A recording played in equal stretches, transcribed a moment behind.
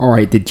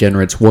Alright,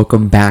 degenerates,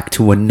 welcome back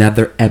to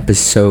another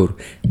episode.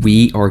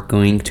 We are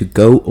going to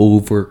go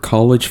over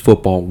college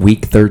football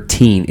week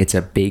 13. It's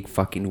a big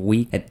fucking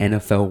week at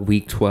NFL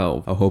week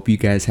 12. I hope you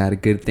guys had a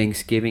good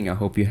Thanksgiving. I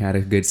hope you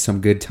had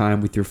some good time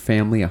with your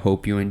family. I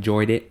hope you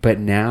enjoyed it. But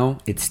now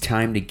it's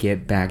time to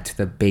get back to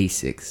the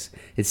basics.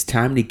 It's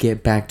time to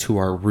get back to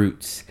our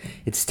roots.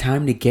 It's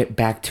time to get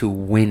back to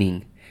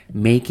winning,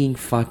 making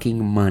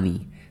fucking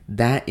money.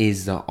 That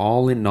is the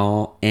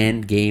all-in-all,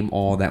 end game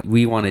all that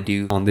we want to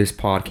do on this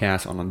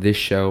podcast, on this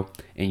show.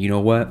 And you know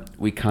what?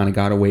 We kind of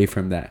got away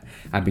from that.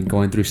 I've been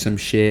going through some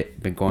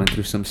shit, been going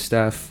through some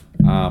stuff.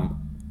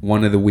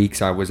 One of the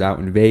weeks I was out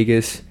in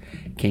Vegas,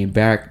 came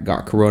back,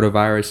 got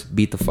coronavirus,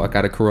 beat the fuck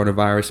out of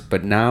coronavirus.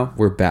 But now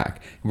we're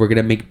back. We're going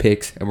to make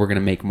picks and we're going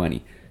to make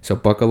money. So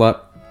buckle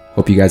up.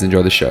 Hope you guys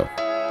enjoy the show.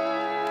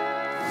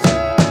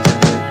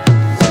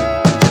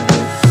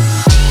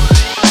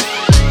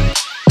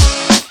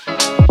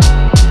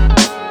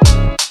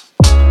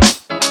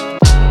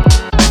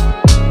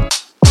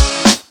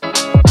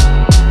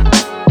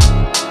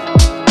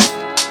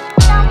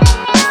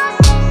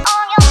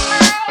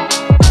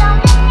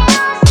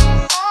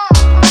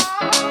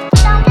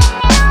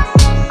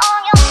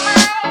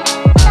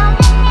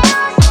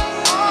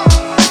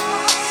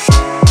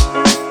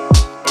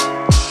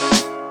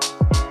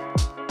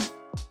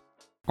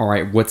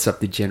 Alright, what's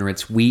up,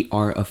 degenerates? We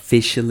are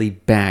officially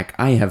back.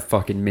 I have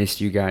fucking missed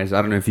you guys.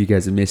 I don't know if you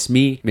guys have missed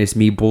me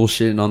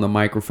bullshitting on the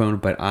microphone,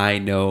 but I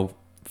know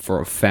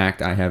for a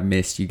fact I have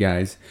missed you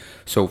guys.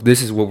 So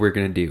this is what we're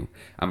going to do.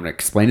 I'm going to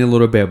explain a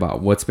little bit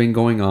about what's been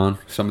going on,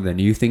 some of the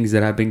new things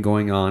that have been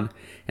going on,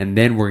 and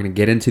then we're going to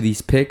get into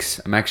these picks.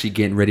 I'm actually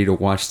getting ready to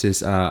watch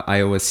this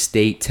Iowa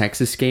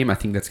State-Texas game. I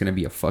think that's going to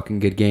be a fucking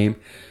good game.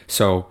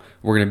 So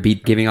we're going to be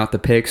giving out the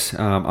picks.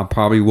 I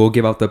probably will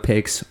give out the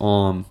picks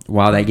while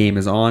that game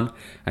is on.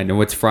 I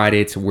know it's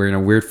Friday. We're in a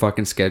weird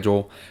fucking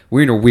schedule.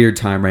 We're in a weird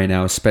time right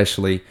now,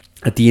 especially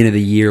at the end of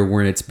the year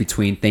when it's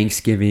between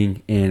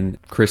Thanksgiving and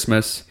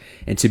Christmas.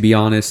 And to be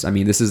honest, I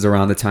mean, this is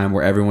around the time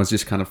where everyone's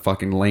just kind of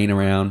fucking laying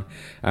around,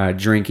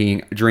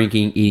 drinking,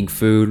 eating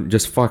food,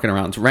 just fucking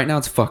around. So right now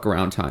it's fuck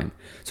around time.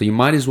 So you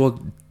might as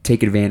well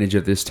take advantage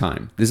of this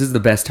time. This is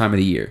the best time of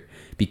the year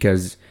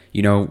because,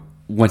 you know,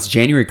 once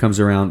January comes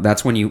around,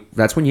 that's when you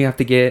have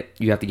to get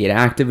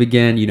active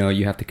again. You know,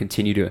 you have to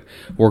continue to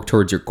work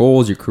towards your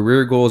goals, your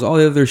career goals, all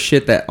the other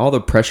shit all the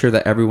pressure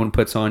that everyone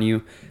puts on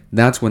you.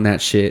 That's when that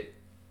shit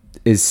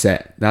is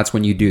set. That's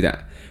when you do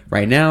that.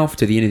 Right now,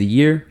 to the end of the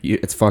year,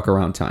 it's fuck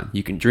around time.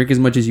 You can drink as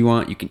much as you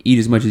want. You can eat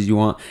as much as you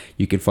want.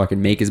 You can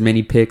fucking make as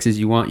many picks as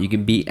you want. You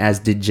can be as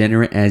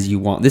degenerate as you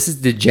want. This is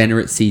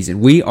degenerate season.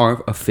 We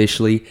are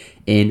officially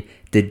in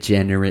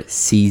degenerate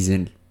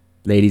season,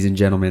 ladies and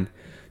gentlemen.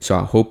 So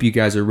I hope you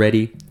guys are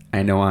ready.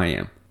 I know I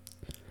am.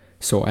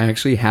 So I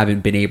actually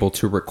haven't been able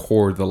to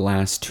record the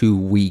last 2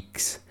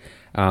 weeks.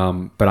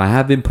 But I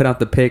have been put out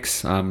the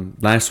picks.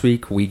 Last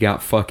week we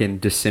got fucking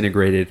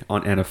disintegrated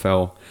on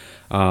NFL.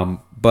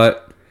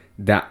 But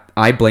that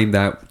I blame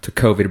that to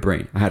COVID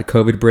brain. I had a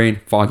COVID brain,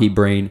 foggy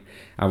brain.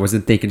 I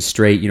wasn't thinking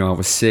straight. You know, I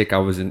was sick. I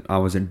was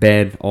in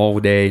bed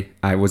all day.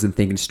 I wasn't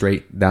thinking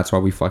straight. That's why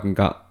we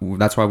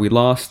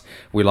lost.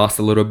 We lost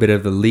a little bit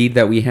of the lead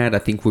that we had. I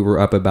think we were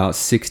up about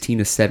 16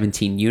 to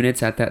 17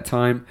 units at that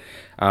time.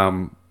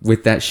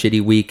 With that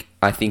shitty week,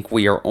 I think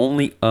we are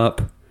only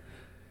up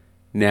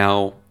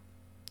now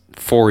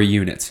 4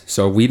 units.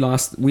 So we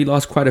lost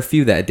quite a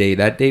few that day.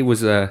 That day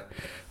was a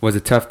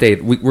tough day.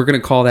 We're going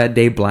to call that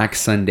day Black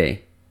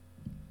Sunday.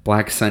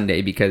 Black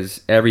Sunday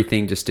because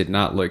everything just did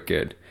not look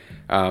good.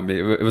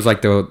 It was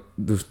like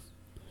the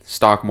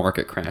stock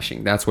market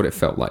crashing. That's what it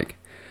felt like.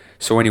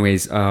 So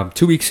anyways,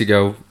 2 weeks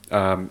ago,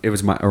 it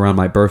was around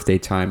my birthday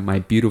time. My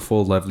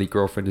beautiful, lovely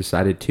girlfriend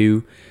decided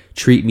to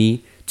treat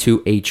me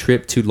to a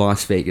trip to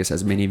Las Vegas.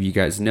 As many of you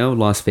guys know,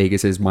 Las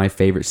Vegas is my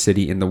favorite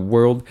city in the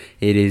world.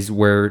 It is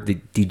where the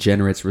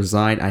degenerates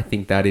reside. I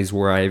think that is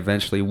where I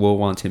eventually will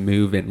want to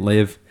move and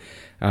live.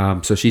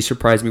 So she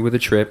surprised me with a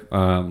trip,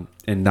 and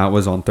that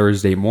was on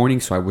Thursday morning,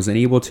 so I wasn't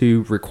able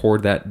to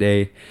record that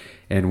day,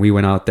 and we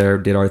went out there,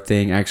 did our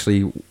thing,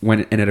 actually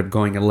ended up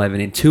going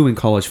 11-2 in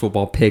college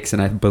football picks,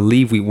 and I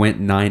believe we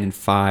went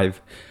 9-5,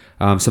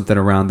 something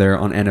around there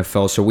on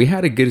NFL, so we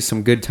had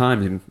some good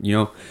times, and, you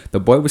know, the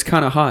boy was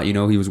kind of hot, you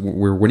know, we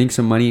were winning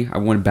some money. I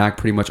won back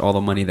pretty much all the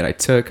money that I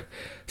took,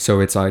 so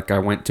it's like I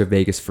went to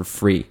Vegas for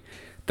free.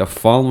 The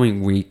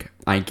following week,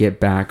 I get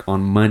back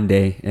on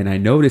Monday, and I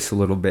notice a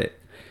little bit.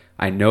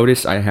 I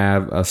noticed I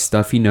have a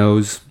stuffy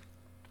nose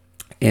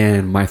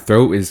and my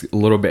throat is a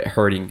little bit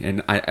hurting.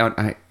 And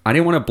I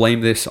didn't want to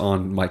blame this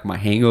on like my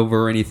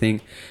hangover or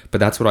anything, but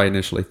that's what I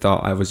initially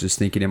thought. I was just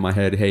thinking in my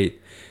head, hey,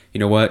 you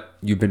know what?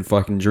 You've been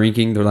fucking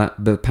drinking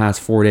the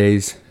past 4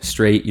 days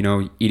straight, you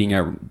know, eating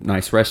at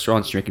nice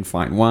restaurants, drinking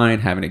fine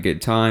wine, having a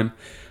good time.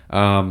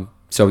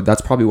 So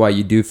that's probably why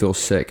you do feel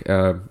sick.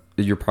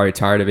 You're probably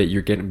tired of it.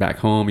 You're getting back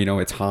home, you know,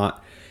 it's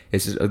hot.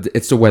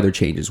 It's the weather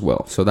change as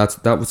well. So that's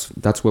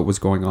what was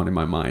going on in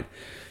my mind.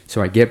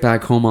 So I get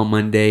back home on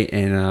Monday,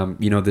 and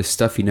this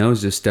stuffy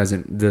nose just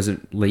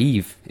doesn't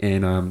leave,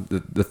 and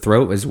the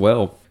throat as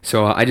well.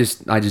 So I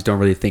just don't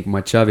really think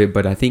much of it.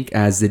 But I think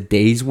as the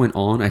days went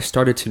on, I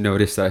started to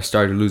notice that I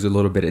started to lose a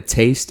little bit of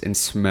taste and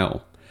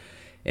smell.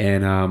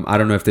 And I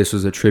don't know if this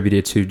was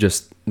attributed to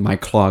just my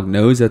clogged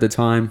nose at the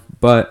time,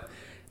 but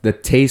the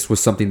taste was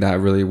something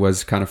that really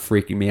was kind of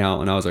freaking me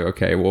out. And I was like,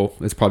 okay, well,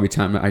 it's probably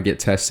time I get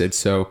tested.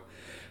 So,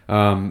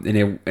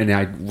 and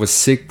I was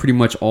sick pretty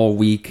much all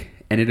week.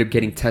 Ended up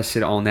getting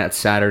tested on that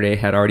Saturday.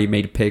 Had already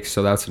made picks,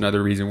 so that's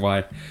another reason why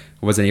I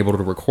wasn't able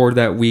to record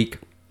that week.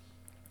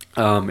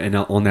 And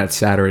on that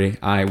Saturday,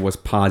 I was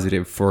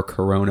positive for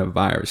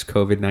coronavirus,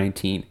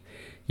 COVID-19.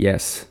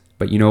 Yes,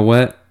 but you know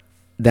what?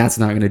 That's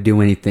not going to do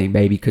anything,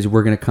 baby, because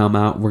we're going to come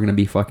out. We're going to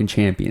be fucking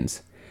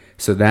champions.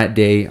 So that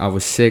day, I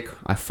was sick.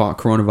 I fought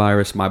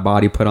coronavirus. My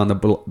body put on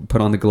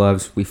the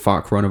gloves. We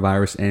fought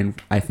coronavirus,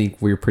 and I think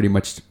we pretty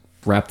much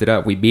wrapped it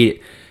up. We beat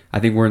it. I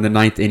think we're in the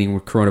 9th inning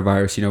with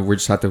coronavirus. We're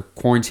just at the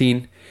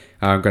quarantine.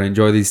 I'm going to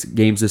enjoy these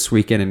games this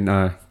weekend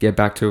and get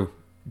back to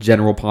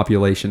general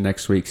population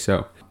next week.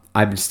 So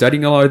I've been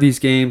studying a lot of these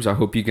games. I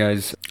hope you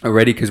guys are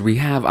ready because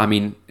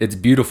it's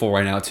beautiful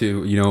right now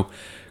too.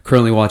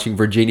 Currently watching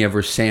Virginia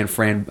versus San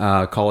Fran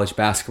college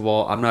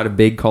basketball. I'm not a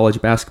big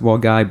college basketball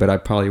guy, but I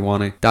probably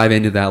want to dive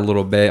into that a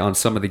little bit on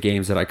some of the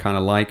games that I kind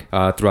of like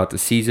throughout the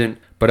season.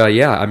 But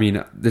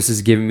this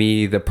is giving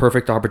me the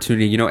perfect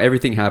opportunity.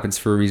 Everything happens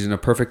for a reason. A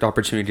perfect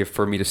opportunity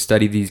for me to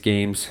study these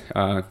games,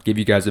 give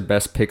you guys the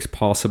best picks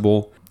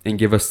possible, and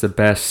give us the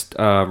best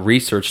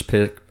research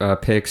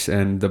picks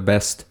and the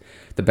best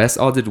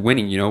odds of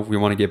winning. We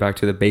want to get back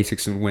to the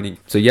basics and winning.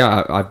 So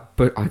yeah, I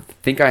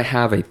think I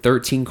have a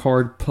 13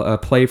 card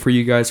play for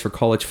you guys for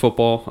college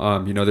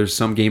football. There's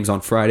some games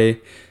on Friday,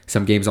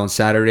 some games on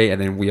Saturday,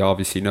 and then we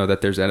obviously know that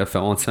there's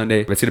NFL on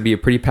Sunday. But it's going to be a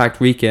pretty packed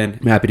weekend.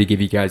 I'm happy to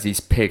give you guys these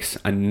picks.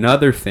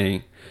 Another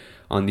thing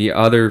on the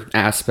other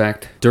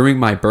aspect, during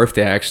my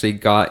birthday, I actually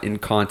got in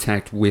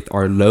contact with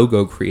our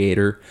logo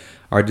creator,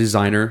 our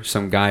designer,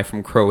 some guy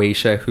from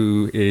Croatia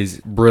who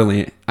is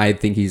brilliant. I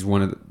think he's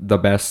one of the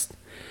best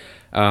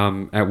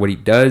at what he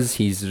does.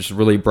 He's just a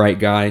really bright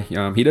guy.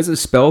 He doesn't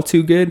spell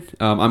too good.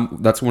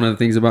 That's one of the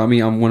things about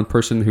me. I'm one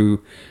person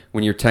who,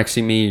 when you're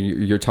texting me,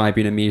 you're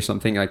typing at me or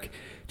something, like,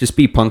 just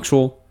be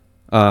punctual.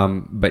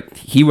 But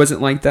he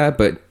wasn't like that.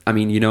 But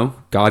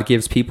God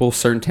gives people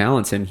certain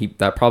talents, and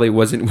that probably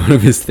wasn't one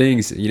of his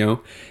things.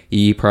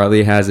 He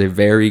probably has a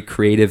very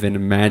creative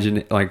and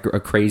a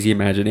crazy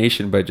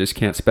imagination, but just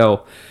can't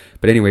spell.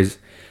 But anyways,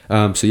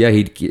 so yeah,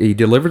 he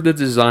delivered the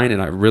design,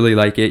 and I really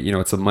like it.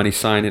 It's a money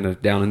sign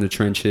and down in the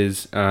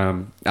trenches.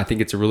 I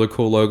think it's a really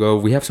cool logo.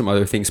 We have some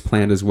other things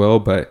planned as well,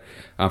 but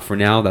for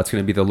now, that's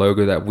going to be the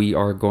logo that we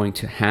are going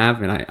to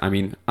have.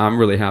 And I'm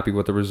really happy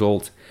with the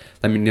result.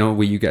 Let me know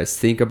what you guys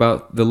think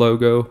about the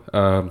logo,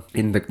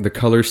 and the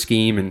color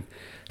scheme, and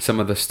some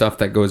of the stuff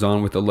that goes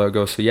on with the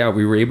logo. So yeah,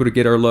 we were able to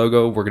get our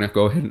logo. We're going to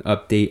go ahead and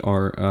update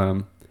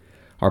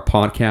our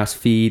podcast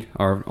feed,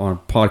 our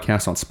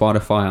podcast on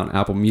Spotify, on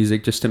Apple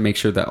Music, just to make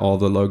sure that all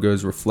the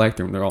logos reflect,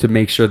 and to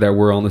make sure that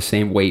we're on the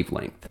same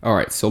wavelength. All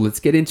right, so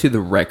let's get into the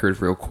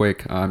record real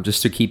quick,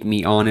 just to keep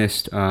me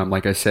honest.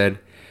 Like I said,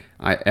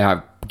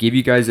 I give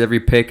you guys every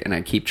pick, and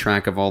I keep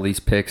track of all these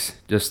picks,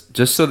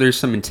 just so there's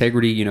some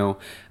integrity.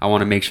 I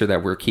want to make sure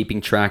that we're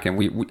keeping track, and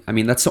we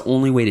that's the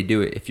only way to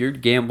do it. If you're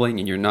gambling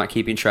and you're not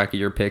keeping track of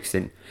your picks,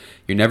 then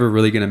you're never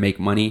really going to make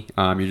money.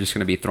 You're just going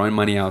to be throwing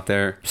money out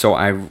there. So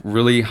I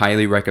really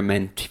highly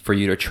recommend for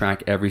you to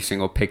track every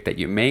single pick that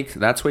you make.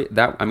 That's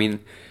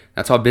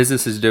how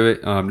businesses do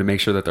it, to make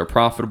sure that they're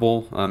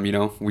profitable.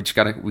 We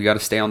gotta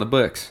stay on the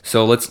books.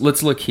 So let's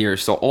look here.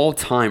 So all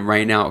time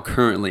right now,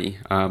 currently,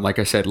 like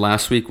I said,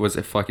 last week was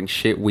a fucking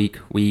shit week.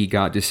 We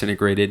got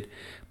disintegrated,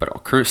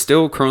 but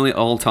currently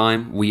all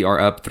time, we are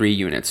up 3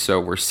 units. So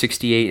we're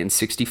 68 and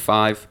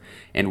 65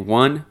 and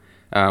 1.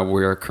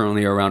 We're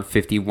currently around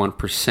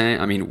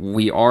 51%.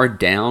 We are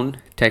down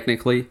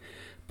technically,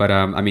 but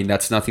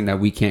that's nothing that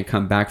we can't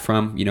come back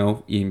from.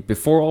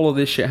 Before all of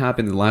this shit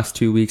happened, the last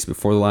 2 weeks,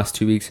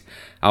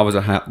 I was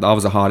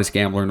the hottest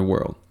gambler in the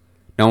world.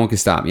 No one can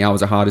stop me. I was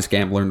the hottest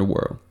gambler in the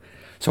world.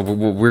 So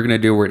what we're gonna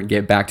do, we're gonna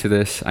get back to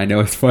this. I know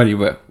it's funny,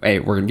 but hey,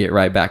 we're gonna get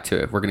right back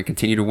to it. We're gonna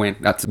continue to win.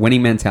 That's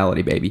winning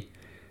mentality, baby.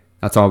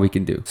 That's all we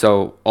can do.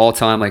 So all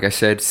time, like I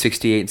said,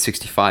 68 and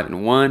 65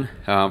 and 1.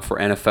 For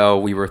NFL,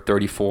 we were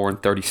 34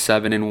 and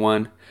 37 and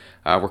 1.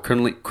 We're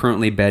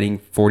currently betting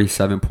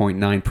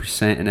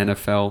 47.9% in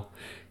NFL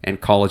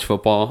and college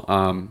football.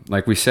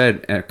 Like we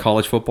said, at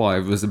college football,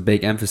 it was a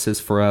big emphasis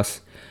for us.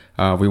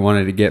 We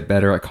wanted to get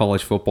better at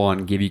college football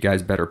and give you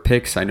guys better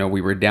picks. I know we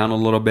were down a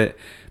little bit,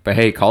 but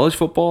hey, college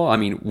football,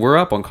 we're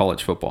up on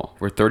college football.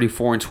 We're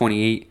 34 and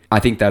 28. I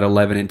think that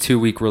 11 and 2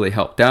 week really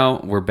helped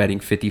out. We're betting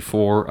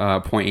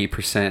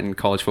 54.8% in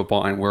college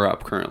football, and we're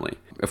up currently.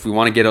 If we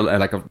want to get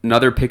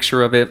another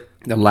picture of it,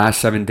 the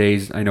last 7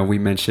 days, I know we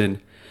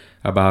mentioned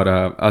about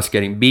us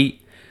getting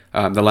beat.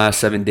 The last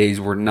 7 days,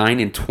 we're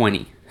 9 and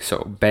 20.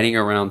 So betting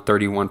around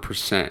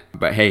 31%.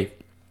 But hey,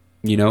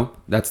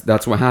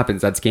 That's what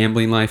happens. That's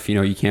gambling life.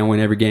 You can't win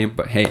every game,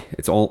 but hey,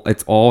 it's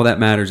all that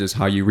matters is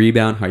how you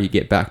rebound, how you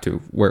get back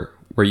to where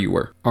you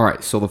were. All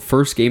right, so the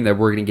first game that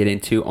we're going to get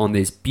into on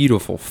this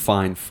beautiful,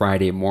 fine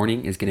Friday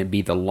morning is going to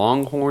be the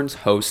Longhorns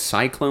host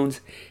Cyclones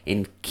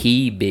in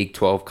key Big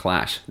 12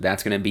 clash.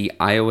 That's going to be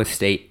Iowa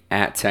State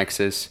at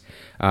Texas.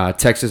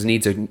 Texas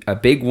needs a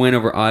big win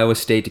over Iowa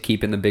State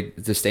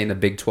to stay in the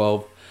Big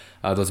 12.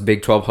 Those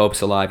Big 12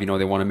 hopes alive. They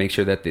want to make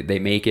sure that they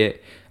make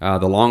it. The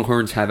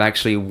Longhorns have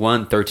actually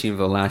won 13 of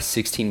the last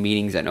 16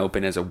 meetings and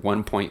open as a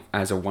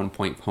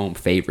 1-point home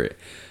favorite.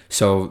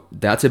 So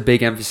that's a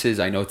big emphasis.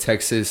 I know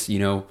Texas,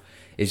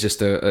 is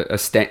just a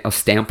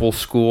stample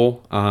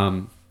school.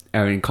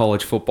 In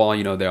college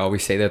football, they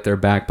always say that they're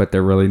back, but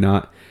they're really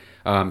not.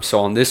 So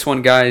on this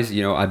one, guys,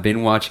 I've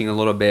been watching a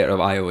little bit of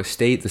Iowa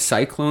State, the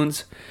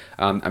Cyclones.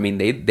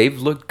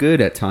 They've looked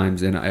good at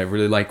times, and I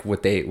really like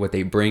what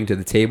they bring to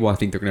the table. I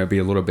think they're going to be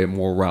a little bit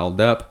more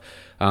riled up.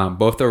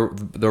 Both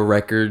the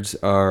records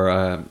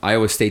are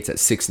Iowa State's at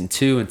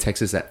 6-2 and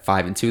Texas at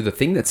 5-2. The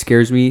thing that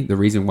scares me, the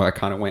reason why I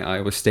kind of went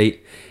Iowa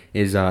State,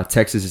 is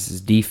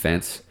Texas's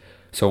defense.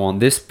 So on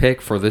this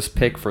pick for this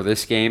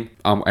game,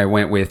 I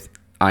went with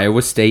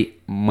Iowa State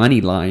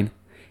money line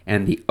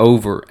and the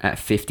over at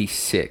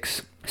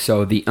 56.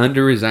 So the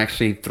under is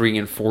actually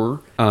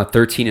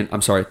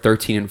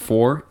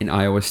 13-4 in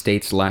Iowa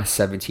State's last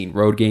 17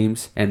 road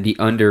games, and the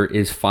under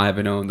is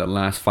 5-0 in the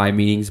last 5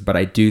 meetings. But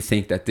I do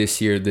think that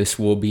this year this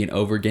will be an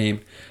over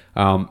game.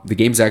 The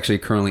game's actually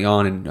currently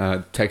on,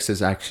 and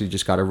Texas actually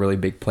just got a really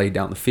big play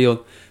down the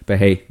field. But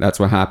hey, that's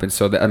what happens.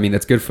 So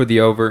that's good for the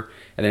over.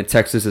 And then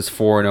Texas is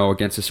 4-0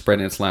 against the spread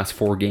in its last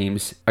 4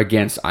 games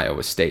against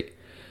Iowa State.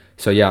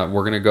 So yeah,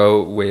 we're going to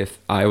go with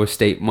Iowa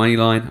State money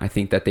line. I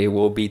think that they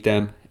will beat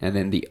them. And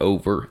then the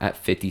over at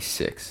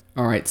 56.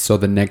 All right, so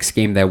the next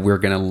game that we're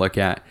going to look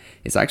at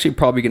is actually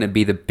probably going to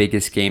be the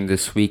biggest game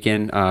this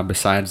weekend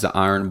besides the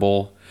Iron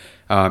Bowl.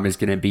 Is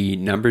going to be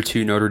number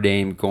 2 Notre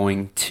Dame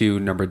going to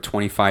number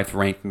 25th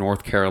ranked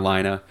North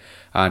Carolina.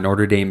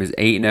 Notre Dame is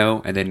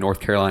 8-0, and then North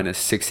Carolina is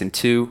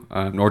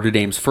 6-2. Notre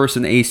Dame's first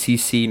in the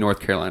ACC. North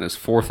Carolina's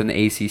 4th in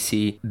the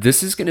ACC.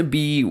 This is going to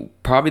be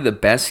probably the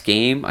best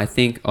game, I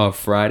think, of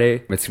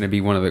Friday. It's going to be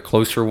one of the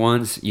closer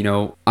ones.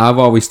 I've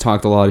always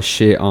talked a lot of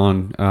shit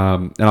on,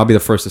 and I'll be the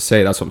first to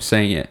say that's what I'm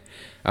saying it.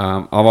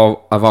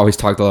 I've always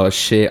talked a lot of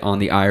shit on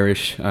the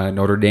Irish,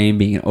 Notre Dame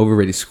being an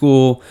overrated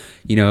school,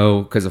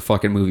 because of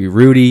fucking movie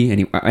Rudy,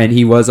 and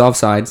he was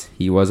offsides.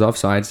 He was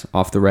offsides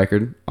off the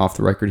record.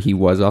 He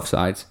was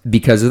offsides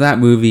because of that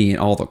movie and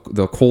all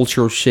the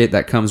cultural shit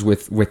that comes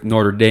with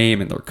Notre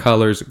Dame and their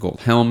colors, gold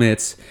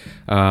helmets,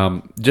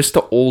 just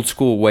the old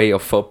school way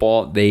of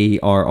football. They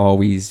are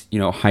always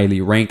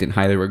highly ranked and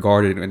highly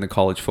regarded in the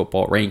college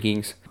football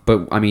rankings.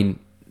 But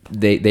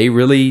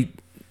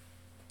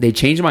they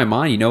changed my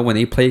mind, when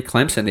they played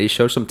Clemson. They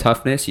showed some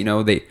toughness,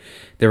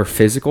 they were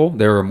physical.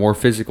 They were a more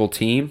physical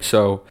team.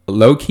 So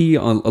low-key,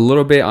 a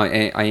little bit,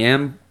 I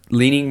am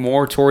leaning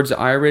more towards the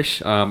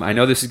Irish. I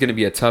know this is going to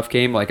be a tough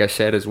game, like I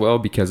said as well,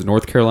 because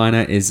North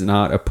Carolina is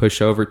not a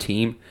pushover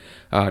team.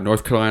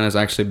 North Carolina has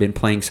actually been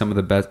playing some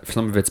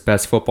of its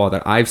best football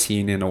that I've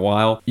seen in a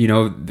while,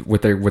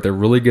 with a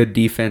really good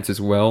defense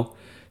as well.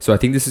 So I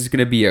think this is going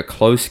to be a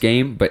close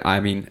game, but I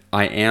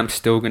am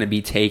still going to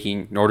be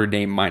taking Notre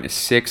Dame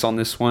 -6 on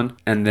this one,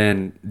 and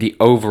then the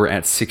over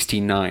at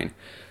 69.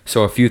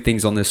 So a few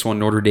things on this one.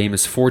 Notre Dame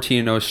is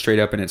 14-0 straight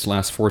up in its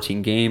last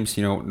 14 games.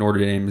 Notre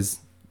Dame is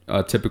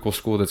a typical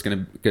school that's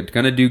going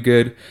to do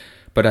good.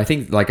 But I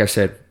think, like I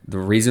said,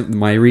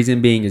 my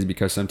reason being is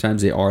because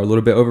sometimes they are a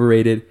little bit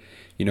overrated.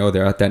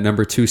 They're at that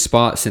number 2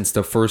 spot since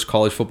the first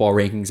college football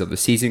rankings of the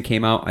season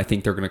came out. I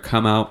think they're going to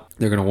come out.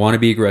 They're going to want to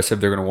be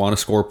aggressive. They're going to want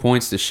to score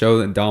points to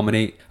show and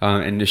dominate,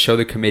 and to show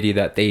the committee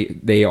that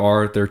they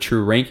are their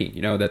true ranking,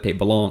 that they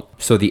belong.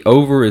 So the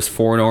over is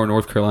 4-0 in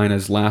North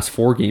Carolina's last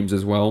 4 games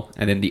as well,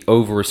 and then the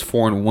over is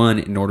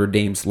 4-1 in Notre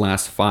Dame's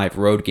last 5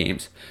 road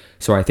games.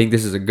 So I think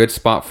this is a good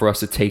spot for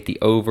us to take the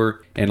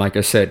over. And like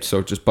I said,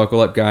 so just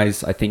buckle up,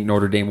 guys. I think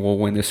Notre Dame will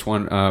win this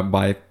one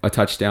by a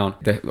touchdown.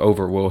 The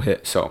over will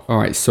hit. So, all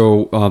right.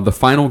 So the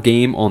final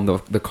game on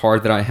the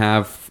card that I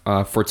have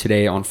for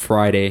today on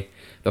Friday,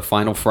 the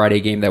final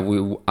Friday game that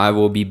I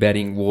will be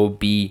betting will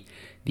be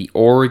the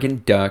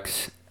Oregon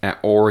Ducks at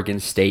Oregon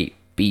State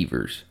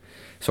Beavers.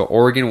 So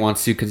Oregon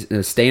wants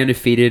to stay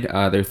undefeated.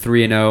 They're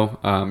 3-0,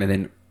 and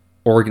then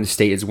Oregon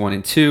State is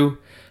 1-2.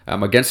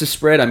 Against the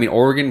spread,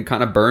 Oregon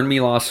kind of burned me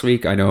last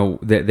week. I know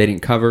that they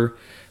didn't cover,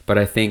 but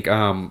I think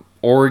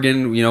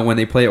Oregon, when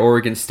they play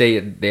Oregon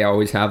State, they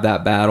always have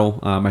that battle.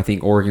 I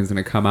think Oregon's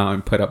going to come out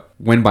and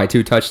win by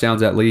 2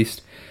 touchdowns at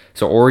least.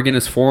 So Oregon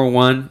is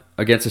 4-1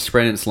 against the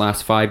spread in its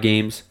last 5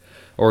 games.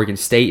 Oregon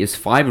State is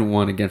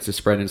 5-1 against the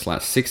spread in its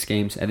last 6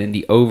 games, and then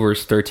the over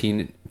is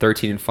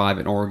 13-5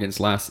 in Oregon's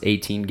last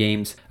 18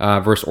 games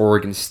versus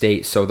Oregon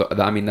State. So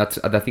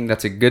I think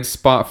that's a good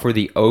spot for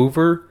the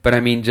over. But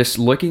just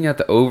looking at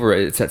the over,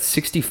 it's at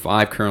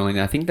 65 currently,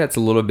 and I think that's a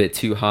little bit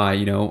too high.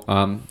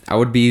 I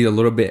would be a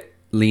little bit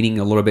leaning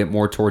a little bit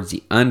more towards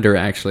the under,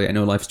 actually. I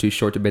know life's too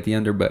short to bet the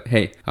under, but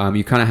hey,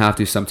 you kind of have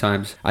to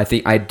sometimes.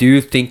 I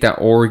do think that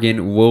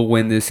Oregon will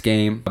win this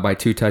game by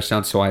 2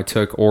 touchdowns, so I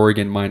took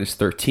Oregon minus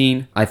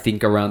 13. I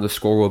think around the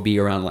score will be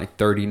around like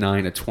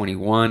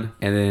 39-21,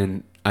 and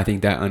then I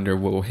think that under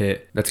will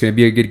hit. That's going to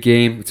be a good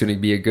game. It's going to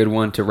be a good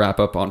one to wrap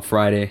up on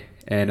Friday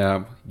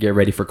and get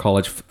ready for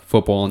college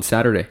football on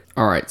Saturday.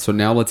 All right, so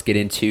now let's get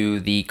into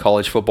the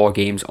college football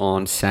games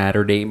on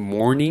Saturday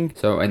morning.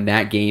 And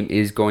that game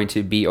is going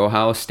to be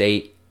Ohio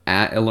State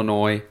at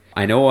Illinois.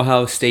 I know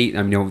Ohio State,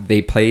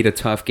 they played a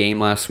tough game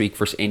last week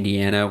versus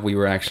Indiana. We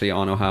were actually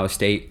on Ohio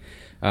State.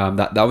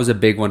 That was a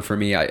big one for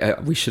me.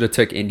 We should have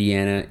took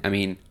Indiana.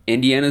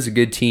 Indiana's a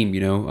good team,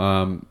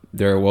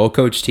 they're a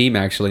well-coached team,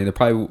 actually.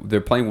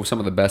 They're playing with some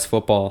of the best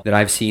football that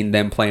I've seen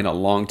them play in a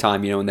long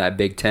time, in that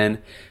Big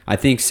Ten. I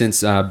think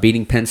since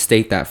beating Penn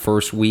State that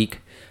first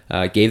week,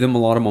 gave them a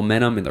lot of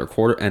momentum in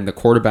the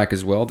quarterback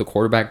as well. The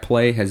quarterback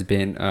play has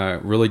been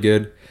really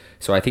good.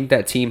 So I think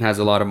that team has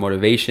a lot of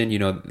motivation,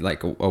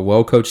 like a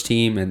well-coached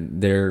team,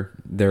 and they're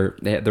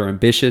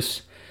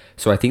ambitious.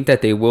 So I think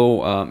that they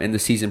will end the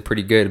season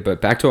pretty good. But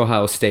back to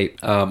Ohio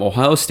State.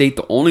 Ohio State,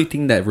 the only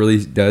thing that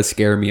really does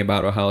scare me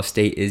about Ohio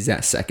State is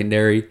that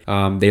secondary.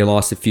 They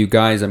lost a few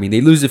guys.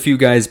 They lose a few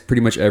guys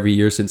pretty much every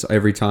year, since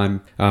every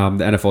time the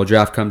NFL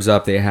draft comes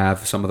up, they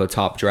have some of the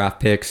top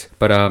draft picks.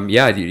 But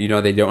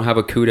they don't have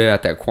a Kuda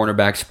at that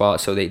cornerback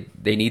spot, so they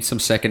need some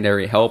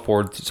secondary help,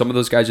 or some of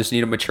those guys just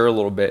need to mature a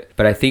little bit.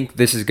 But I think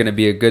this is going to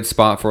be a good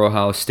spot for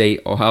Ohio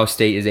State. Ohio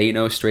State is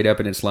 8-0 straight up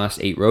in its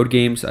last 8 road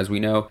games, as we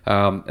know.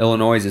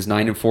 Illinois is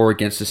 9-4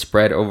 against the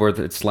spread over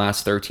its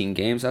last 13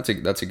 games. That's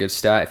a good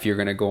stat if you're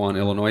going to go on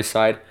Illinois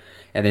side.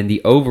 And then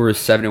the over is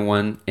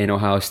 7-1 in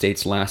Ohio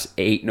State's last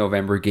 8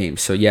 November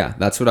games. So yeah,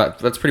 that's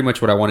pretty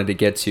much what I wanted to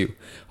get to.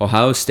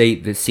 Ohio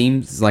State, this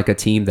seems like a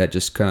team that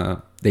just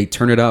they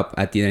turn it up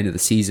at the end of the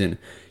season.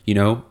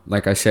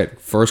 Like I said,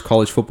 first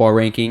college football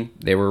ranking,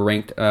 they were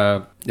ranked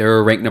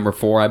number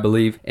 4, I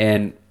believe,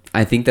 and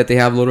I think that they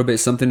have a little bit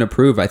something to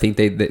prove. I think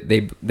they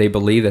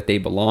believe that they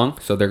belong,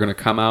 so they're going to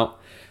come out.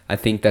 I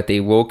think that they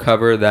will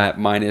cover that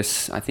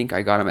minus. I think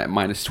I got them at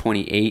minus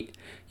 28.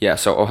 Yeah,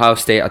 so Ohio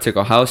State, I took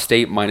Ohio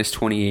State minus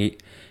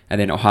 28,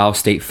 and then Ohio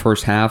State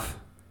first half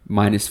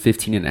minus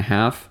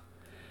 15.5,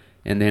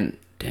 and then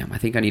I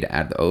think I need to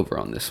add the over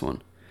on this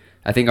one.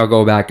 I think I'll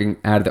go back and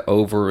add the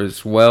over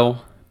as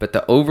well. But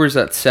the over's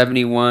at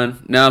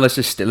 71. No, let's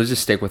just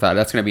stick with that.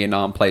 That's going to be a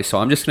non-play. So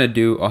I'm just going to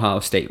do Ohio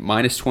State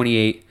minus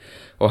 28,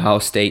 Ohio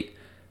State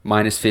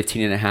minus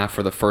 15.5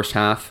 for the first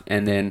half,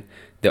 and then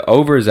the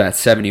over is at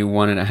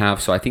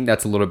 71.5. So I think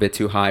that's a little bit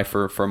too high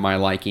for my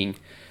liking.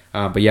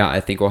 But yeah, I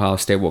think Ohio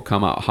State will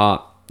come out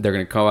hot. They're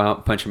going to go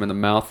out, punch them in the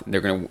mouth, and they're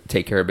going to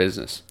take care of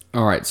business.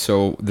 All right,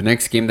 so the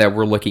next game that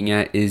we're looking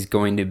at is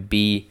going to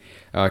be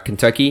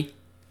Kentucky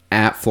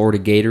at Florida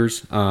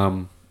Gators.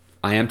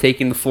 I am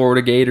taking the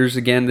Florida Gators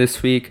again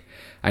this week.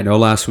 I know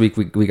last week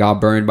we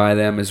got burned by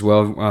them as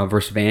well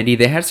versus Vandy.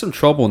 They had some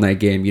trouble in that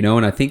game,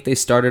 and I think they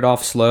started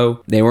off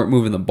slow. They weren't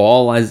moving the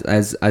ball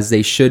as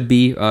they should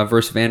be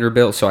versus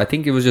Vanderbilt. So I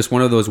think it was just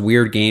one of those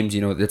weird games,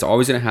 that's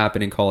always going to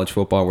happen in college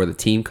football, where the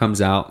team comes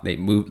out, they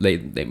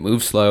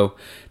move slow,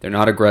 they're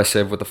not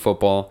aggressive with the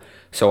football.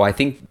 So I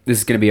think this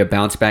is going to be a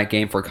bounce back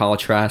game for Kyle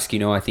Trask.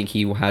 I think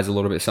he has a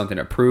little bit something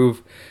to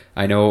prove.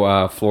 I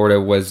know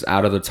Florida was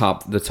out of the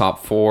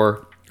top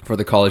 4 for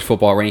the college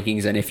football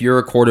rankings, and if you're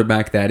a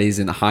quarterback that is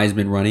in the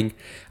Heisman running,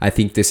 I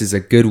think this is a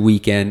good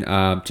weekend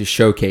to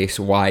showcase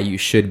why you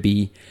should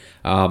be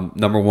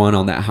number 1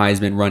 on that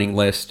Heisman running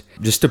list,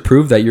 just to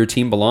prove that your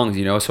team belongs,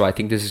 so I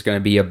think this is going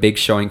to be a big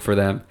showing for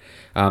them.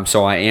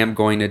 So I am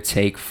going to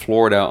take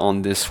Florida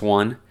on this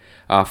one,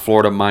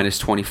 Florida minus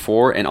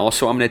 24, and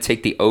also I'm going to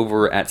take the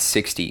over at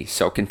 60.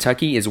 So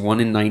Kentucky is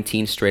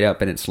 1-19 straight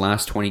up in its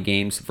last 20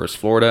 games versus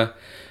Florida.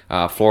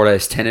 Florida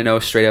is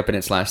 10-0 straight up in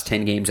its last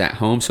 10 games at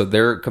home, so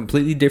they're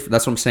completely different.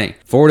 That's what I'm saying.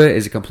 Florida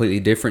is a completely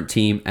different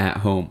team at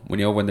home.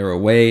 When they're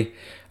away,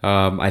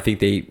 I think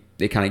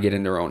they kind of get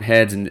in their own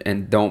heads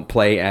and don't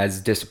play as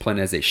disciplined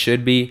as they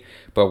should be.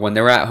 But when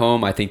they're at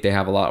home, I think they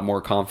have a lot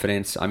more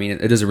confidence.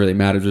 It doesn't really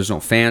matter. There's no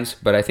fans,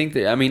 but I think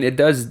that it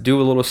does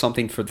do a little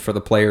something for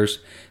the players.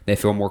 They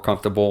feel more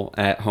comfortable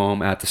at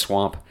home at the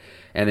Swamp.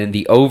 And then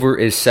the over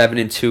is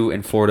 7-2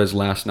 in Florida's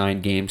last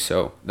 9 games,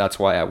 so that's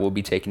why I will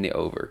be taking the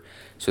over.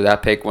 So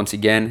that pick, once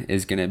again,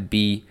 is going to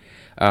be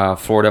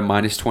Florida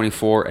minus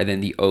 24, and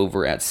then the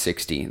over at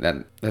 60.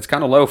 That's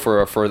kind of low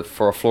for a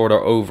Florida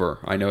over.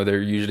 I know they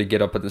usually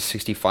get up in the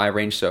 65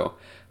 range, so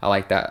I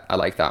like that. I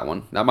like that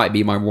one. That might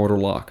be my water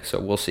lock, so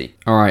we'll see.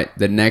 All right,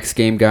 the next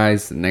game,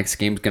 guys. The next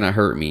game's going to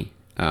hurt me.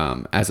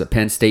 As a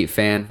Penn State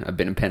fan, I've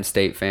been a Penn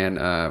State fan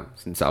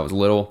since I was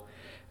little.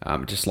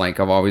 Just like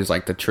I've always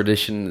liked the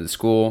tradition of the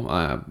school,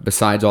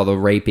 besides all the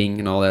raping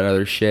and all that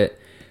other shit.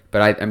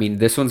 But I mean,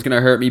 this one's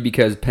gonna hurt me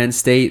because Penn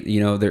State,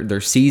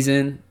 their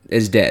season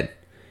is dead.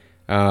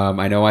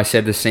 I know I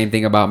said the same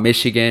thing about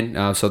Michigan.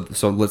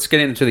 So let's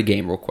get into the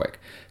game real quick.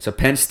 So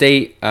Penn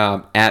State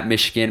at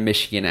Michigan,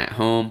 Michigan at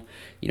home.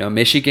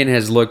 Michigan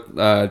has looked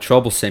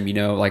troublesome.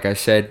 Like I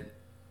said,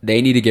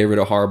 They need to get rid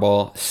of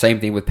Harbaugh. Same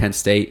thing with Penn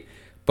State.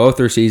 Both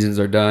their seasons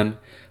are done.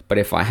 But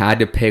if I had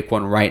to pick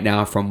one right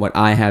now from what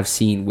I have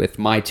seen with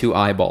my two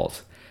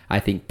eyeballs, I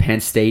think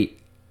Penn State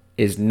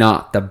is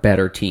not the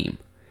better team.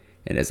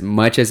 And as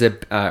much as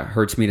it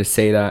hurts me to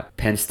say that,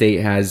 Penn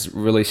State has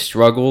really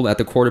struggled at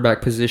the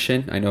quarterback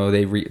position. I know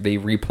they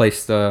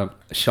replaced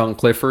Sean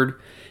Clifford,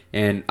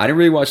 and I didn't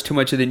really watch too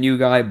much of the new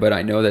guy, but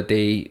I know that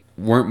they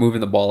weren't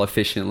moving the ball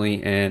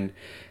efficiently. And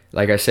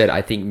like I said,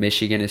 I think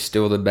Michigan is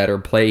still the better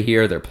play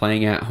here. They're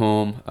playing at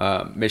home.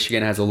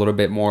 Michigan has a little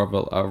bit more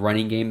of a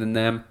running game than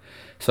them.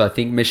 So I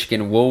think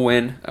Michigan will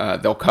win.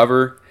 They'll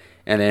cover.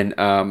 And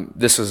then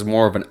this is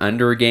more of an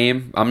under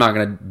game. I'm not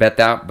going to bet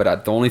that,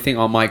 but the only thing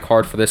on my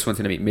card for this one's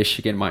going to be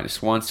Michigan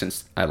 -1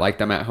 since I like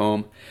them at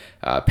home.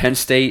 Penn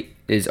State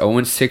is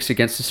 0-6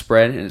 against the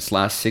spread in its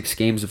last 6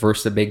 games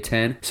versus the Big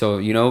Ten.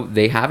 So,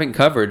 they haven't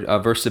covered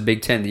versus the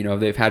Big Ten.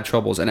 They've had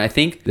troubles. And I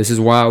think this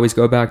is why I always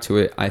go back to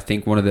it. I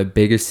think one of the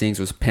biggest things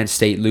was Penn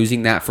State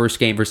losing that first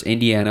game versus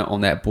Indiana on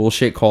that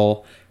bullshit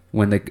call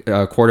when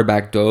the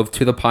quarterback dove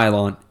to the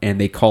pylon and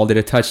they called it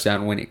a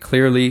touchdown when it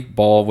clearly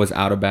ball was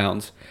out of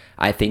bounds.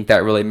 I think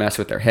that really messed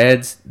with their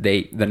heads.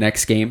 The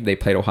next game they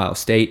played Ohio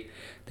State.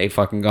 They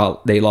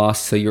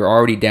lost. So you're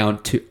already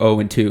down to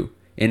 0-2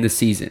 in the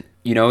season.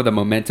 The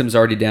momentum's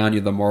already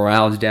down. The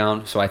morale's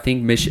down. So I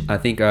think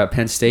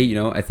Penn State.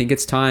 I think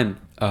it's time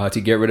to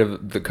get rid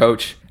of the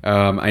coach.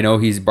 I know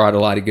he's brought a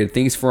lot of good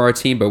things for our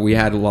team, but we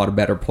had a lot of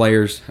better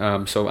players.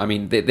 So I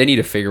mean, they need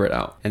to figure it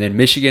out. And then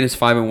Michigan is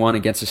 5-1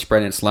 against the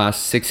spread in its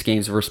last 6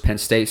 games versus Penn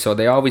State. So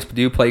they always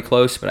do play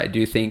close, but I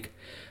do think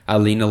I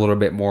lean a little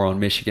bit more on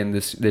Michigan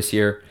this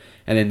year.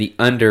 And then the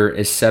under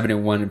is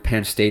 7-1 in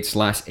Penn State's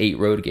last 8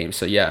 road games.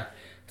 So yeah,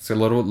 it's a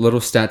little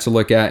stat to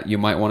look at. You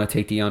might want to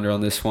take the under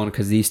on this one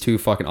because these two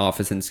fucking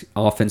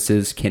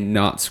offenses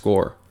cannot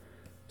score.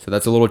 So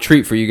that's a little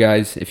treat for you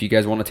guys. If you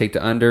guys want to take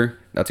the under,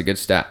 that's a good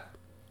stat.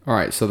 All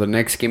right, so the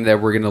next game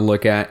that we're going to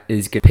look at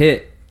is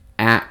Pitt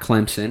at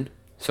Clemson.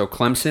 So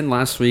Clemson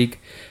last week,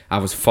 I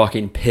was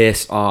fucking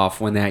pissed off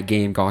when that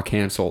game got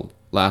canceled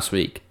last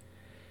week.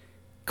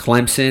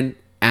 Clemson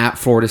at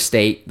Florida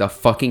State, the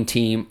fucking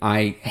team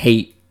I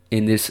hate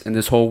in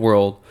this whole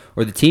world,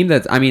 or the team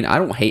that I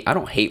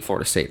don't hate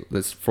Florida State.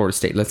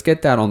 Let's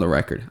get that on the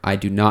record. I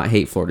do not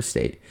hate Florida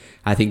State.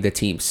 I think the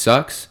team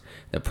sucks.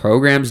 The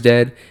program's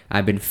dead.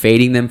 I've been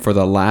fading them for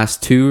the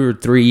last 2 or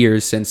 3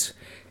 years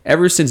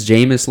ever since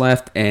Jameis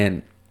left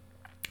and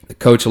the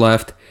coach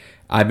left.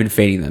 I've been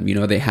fading them.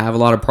 They have a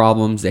lot of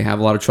problems. They have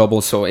a lot of trouble.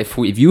 So if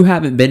you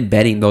haven't been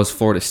betting those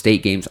Florida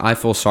State games, I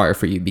feel sorry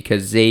for you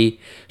because they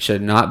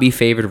should not be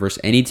favored versus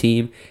any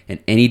team, and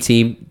any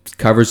team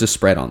covers the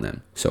spread on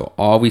them. So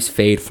always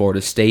fade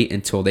Florida State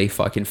until they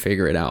fucking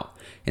figure it out.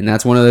 And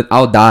that's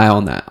I'll die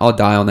on that. I'll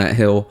die on that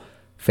hill,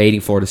 fading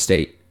Florida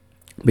State.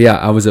 But yeah,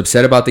 I was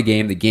upset about the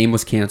game. The game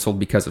was canceled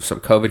because of some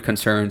COVID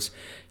concerns.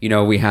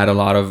 We had a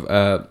lot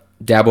of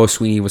Dabo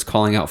Swinney was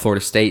calling out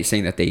Florida State,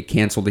 saying that they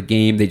canceled the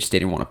game. They just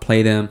didn't want to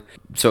play them.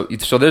 So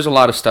there's a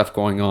lot of stuff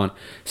going on.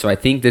 So I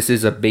think this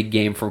is a big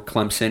game for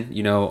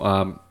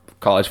Clemson.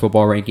 College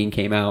football ranking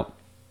came out.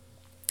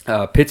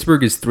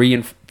 Pittsburgh is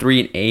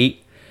 3-8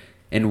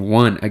 and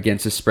 1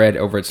 against the spread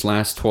over its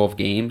last 12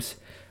 games.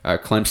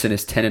 Clemson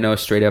is 10-0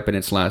 straight up in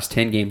its last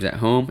 10 games at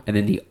home, and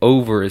then the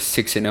over is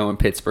 6-0 in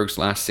Pittsburgh's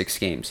last 6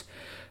 games.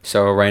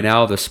 So right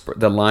now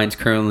the line's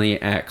currently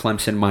at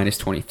Clemson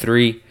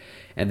 -23.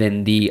 And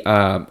then the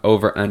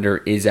over-under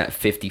is at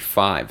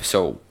 55.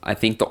 So I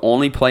think the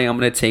only play I'm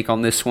going to take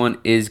on this one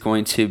is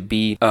going to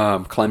be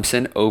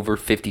Clemson over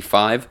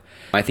 55.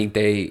 I think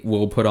they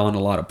will put on a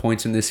lot of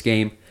points in this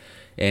game.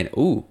 And,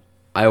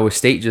 Iowa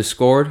State just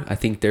scored. I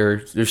think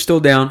they're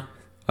still down.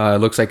 It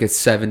looks like it's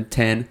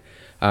 7-10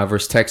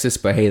 versus Texas.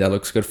 But, hey, that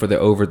looks good for the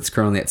over that's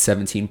currently at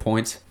 17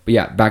 points. But,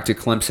 yeah, back to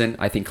Clemson.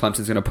 I think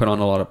Clemson's going to put on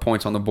a lot of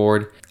points on the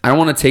board. I don't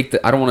want to take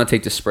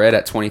the spread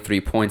at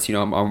 23 points.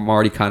 I'm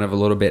already kind of a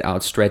little bit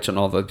outstretched on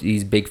all of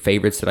these big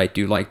favorites that I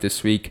do like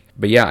this week.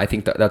 But yeah, I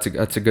think that's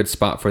a good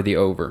spot for the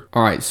over.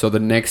 All right, so the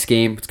next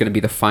game, it's going to be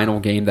the final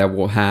game that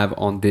we'll have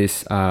on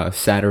this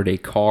Saturday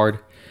card,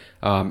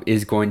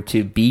 is going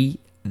to be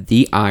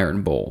the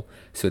Iron Bowl.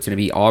 So it's going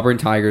to be Auburn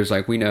Tigers,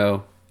 like we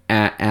know,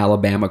 at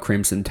Alabama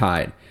Crimson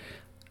Tide.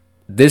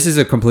 This is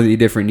a completely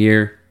different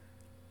year.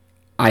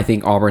 I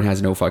think Auburn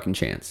has no fucking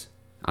chance.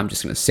 I'm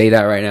just going to say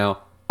that right now.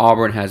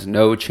 Auburn has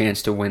no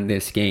chance to win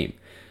this game.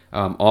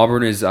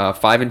 Auburn is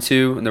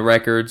 5-2 in the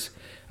records.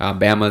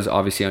 Bama's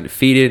obviously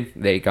undefeated.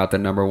 They got the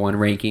number 1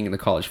 ranking in the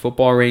college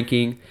football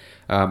ranking.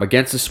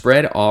 Against the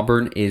spread,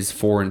 Auburn is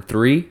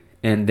 4-3.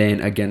 And then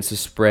against the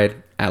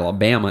spread,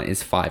 Alabama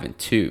is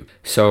 5-2.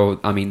 So,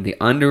 the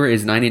under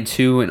is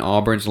 9-2 in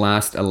Auburn's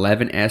last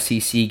 11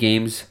 SEC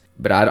games.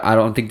 But I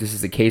don't think this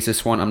is the case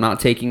this one. I'm not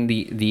taking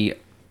the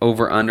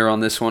over-under on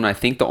this one. I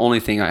think the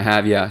only thing I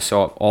have,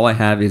 so all I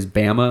have is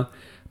Bama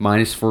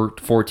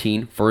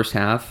 -14 first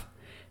half,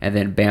 and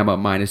then Bama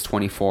minus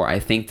 24. I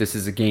think this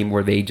is a game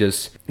where they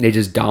just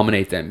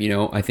dominate them.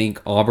 I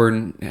think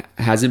Auburn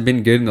hasn't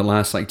been good in the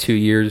last like 2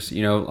 years.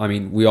 I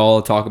mean, we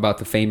all talk about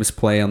the famous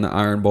play on the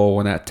Iron Bowl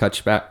when that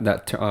touchback,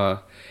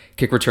 that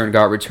kick return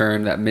got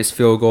returned, that missed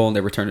field goal, and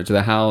they returned it to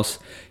the house.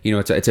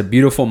 It's a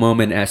beautiful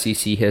moment in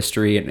SEC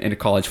history and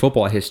college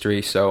football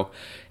history. So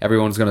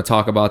everyone's going to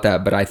talk about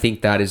that, but I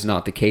think that is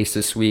not the case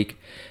this week.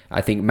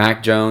 I think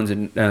Mac Jones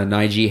and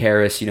Najee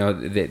Harris, the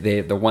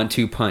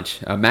 1-2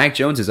 punch. Mac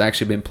Jones has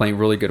actually been playing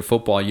really good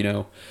football,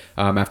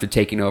 after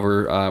taking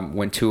over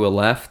when Tua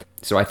left.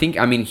 So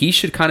I mean, he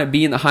should kind of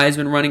be in the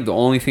Heisman running. The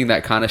only thing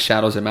that kind of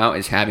shadows him out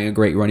is having a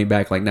great running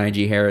back like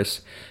Najee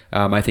Harris.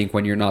 I think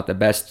when you're not the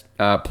best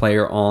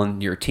player on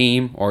your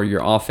team or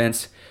your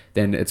offense,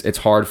 then it's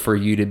hard for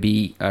you to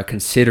be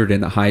considered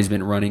in the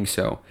Heisman running.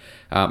 So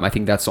I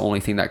think that's the only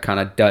thing that kind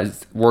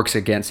of works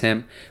against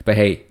him. But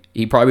hey,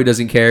 he probably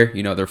doesn't care.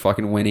 They're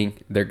fucking winning.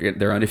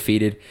 They're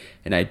undefeated.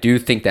 And I do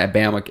think that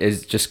Bama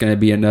is just going to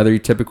be another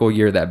typical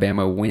year that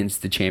Bama wins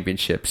the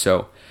championship.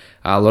 So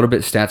a little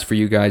bit stats for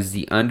you guys.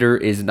 The under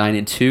is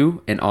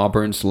 9-2 in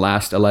Auburn's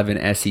last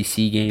 11 SEC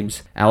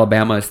games.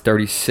 Alabama is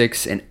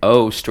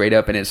 36-0 straight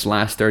up in its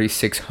last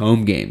 36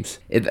 home games.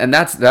 And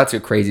that's a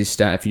crazy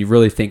stat if you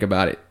really think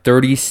about it.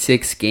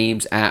 36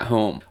 games at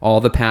home. All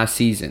the past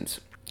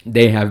seasons,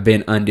 they have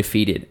been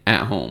undefeated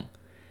at home.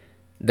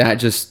 That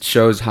just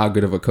shows how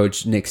good of a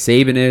coach Nick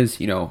Saban is,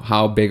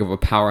 how big of a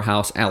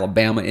powerhouse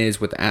Alabama is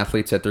with the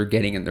athletes that they're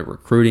getting and they're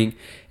recruiting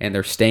and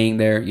they're staying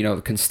there,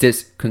 the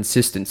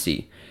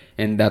consistency.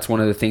 And that's one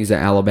of the things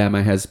that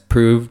Alabama has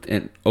proved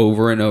and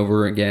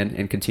over again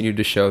and continued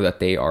to show that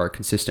they are a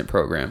consistent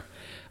program.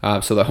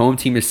 So the home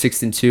team is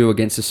 6-2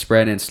 against the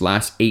spread in its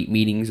last 8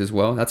 meetings as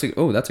well. That's a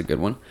good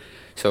one.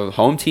 So the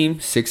home team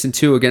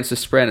 6-2 against the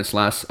spread in its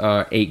last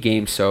 8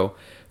 games. So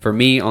for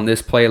me on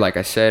this play, like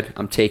I said,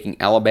 I'm taking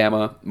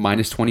Alabama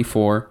minus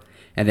 24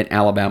 and then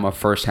Alabama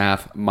first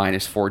half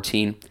minus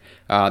 14.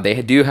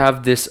 They do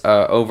have this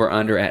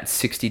over-under at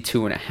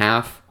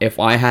 62.5. If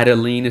I had to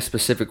lean a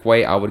specific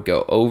way, I would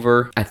go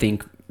over. I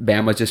think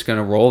Bama's just going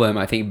to roll them.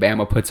 I think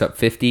Bama puts up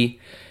 50,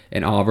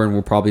 and Auburn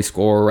will probably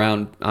score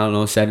around,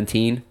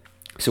 17.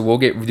 So we'll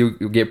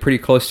get pretty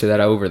close to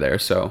that over there.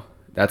 So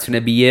that's going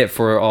to be it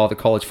for all the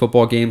college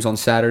football games on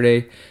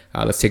Saturday.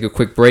 Let's take a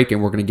quick break,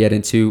 and we're going to get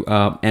into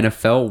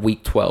NFL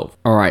Week 12.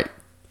 All right,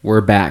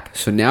 we're back.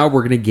 So now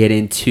we're going to get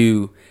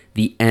into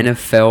the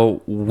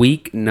NFL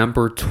Week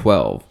number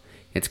 12.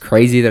 It's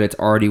crazy that it's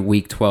already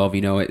Week 12.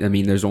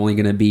 There's only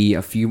going to be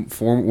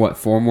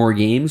four more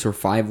games or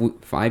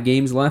five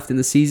games left in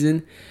the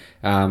season.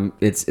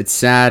 It's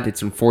sad.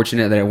 It's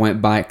unfortunate that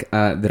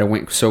it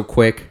went so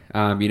quick.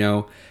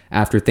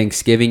 After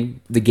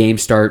Thanksgiving, the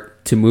games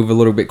start to move a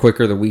little bit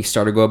quicker. The weeks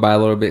start to go by a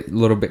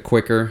little bit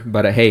quicker.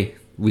 But hey,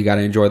 we got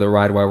to enjoy the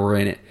ride while we're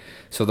in it.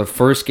 So the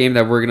first game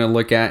that we're going to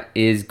look at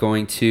is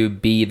going to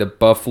be the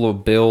Buffalo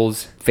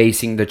Bills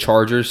facing the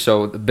Chargers.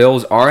 So the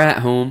Bills are at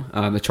home.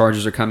 The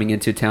Chargers are coming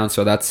into town,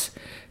 so that's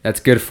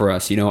good for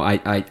us.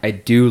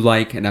 I do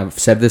like, and I've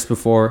said this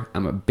before,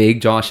 I'm a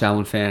big Josh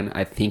Allen fan.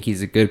 I think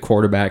he's a good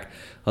quarterback,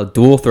 a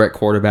dual threat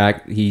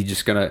quarterback.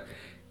 He's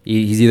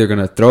either going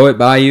to throw it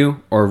by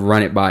you or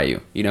run it by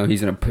you.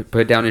 He's going to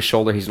put down his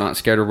shoulder. He's not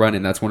scared to run,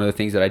 and that's one of the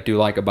things that I do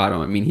like about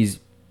him. I mean, he's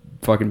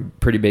fucking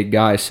pretty big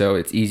guy, so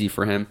it's easy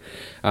for him.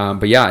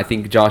 But yeah, I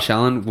think Josh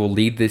Allen will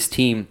lead this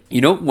team.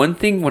 One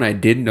thing when I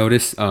did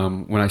notice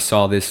when I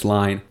saw this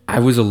line, I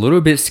was a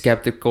little bit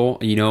skeptical.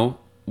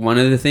 One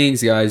of the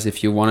things, guys,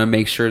 if you want to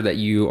make sure that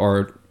you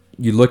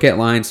look at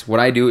lines,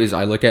 what I do is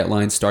I look at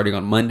lines starting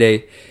on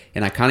Monday,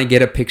 and I kind of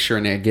get a picture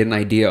and I get an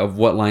idea of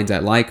what lines I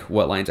like,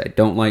 what lines I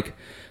don't like,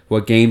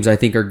 what games I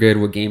think are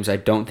good, what games I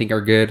don't think are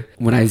good.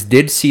 When I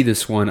did see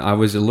this one, I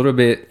was a little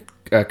bit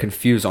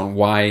confused on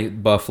why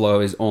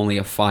Buffalo is only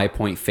a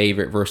 5-point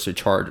favorite versus the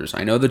Chargers.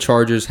 I know the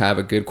Chargers have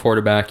a good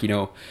quarterback.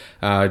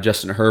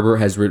 Justin Herbert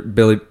has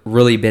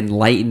really been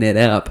lighting it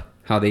up.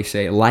 How they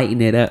say, lighting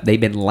it up. They've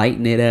been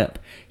lighting it up.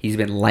 He's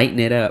been lighting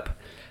it up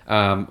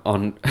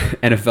on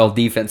NFL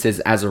defenses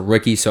as a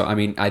rookie. So,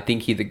 I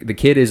think the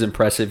kid is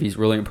impressive. He's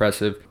really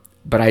impressive.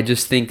 But I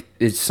just think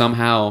it's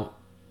somehow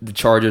the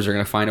Chargers are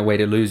going to find a way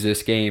to lose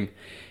this game.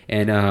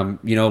 And,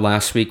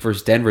 last week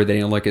versus Denver, they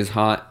didn't look as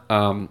hot.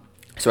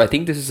 So I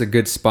think this is a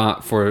good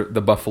spot for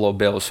the Buffalo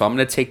Bills. So I'm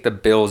going to take the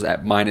Bills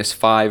at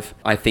 -5.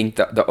 I think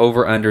the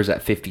over-under is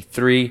at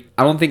 53.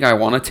 I don't think I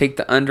want to take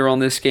the under on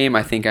this game.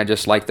 I think I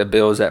just like the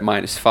Bills at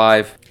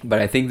 -5.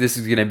 But I think this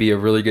is going to be a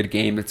really good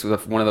game. It's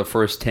one of the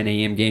first 10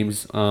 a.m.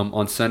 games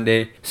on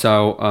Sunday.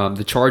 So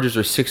the Chargers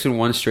are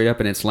 6-1 straight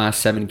up in its last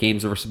 7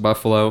 games versus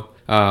Buffalo.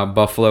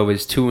 Buffalo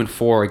is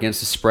 2-4 against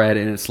the spread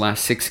in its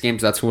last 6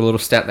 games. That's a little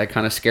stat that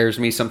kind of scares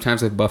me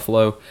sometimes with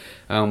Buffalo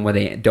when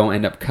they don't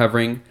end up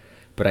covering.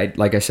 But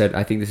like I said,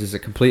 I think this is a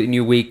completely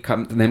new week.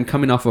 Them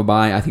coming off a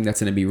bye, I think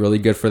that's going to be really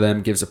good for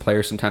them. Gives the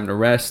players some time to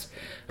rest.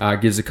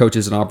 Gives the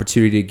coaches an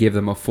opportunity to give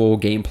them a full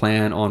game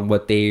plan on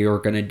what they are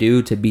going to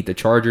do to beat the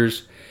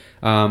Chargers.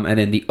 And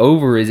then the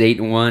over is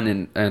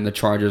 8-1, and the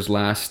Chargers'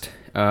 last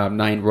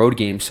 9 road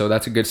games. So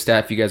that's a good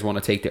stat if you guys want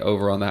to take the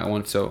over on that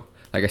one. So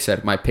like I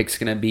said, my pick's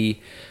going to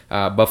be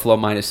Buffalo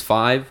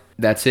 -5.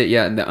 That's it.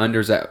 Yeah, and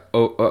the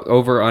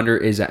over-under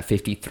is at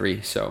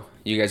 53. So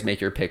you guys make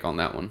your pick on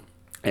that one.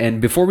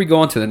 And before we go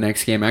on to the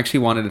next game, I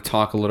actually wanted to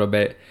talk a little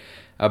bit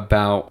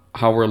about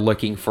how we're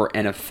looking for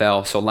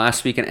NFL. So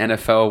last week in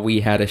NFL,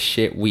 we had a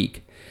shit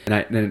week.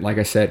 And like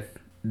I said,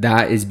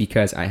 that is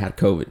because I had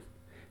COVID.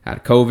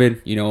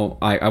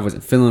 I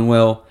wasn't feeling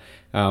well.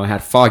 I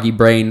had foggy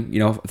brain,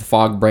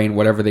 fog brain,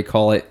 whatever they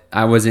call it.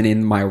 I wasn't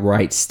in my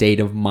right state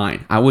of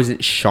mind. I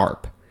wasn't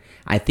sharp.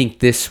 I think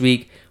this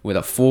week, with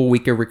a full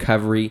week of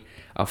recovery,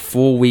 a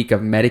full week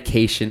of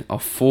medication, a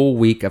full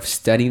week of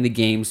studying the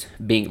games,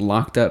 being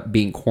locked up,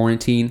 being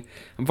quarantined.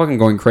 I'm fucking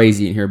going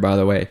crazy in here, by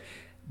the way.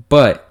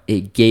 But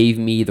it gave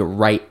me the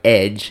right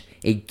edge.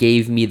 It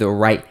gave me the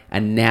right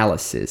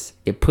analysis.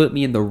 It put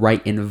me in the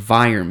right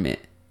environment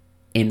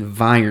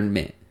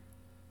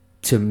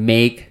to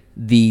make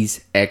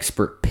these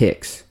expert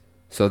picks.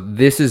 So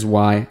this is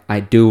why I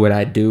do what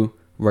I do.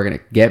 We're going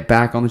to get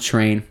back on the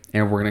train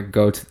and we're going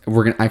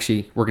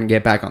to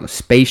get back on the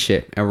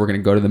spaceship and we're going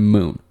to go to the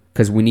moon.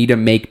 Because we need to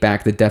make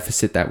back the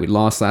deficit that we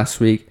lost last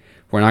week.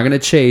 We're not going to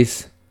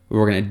chase.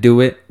 We're going to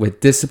do it with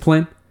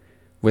discipline,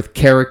 with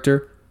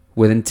character,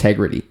 with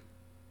integrity.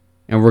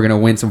 And we're going to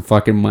win some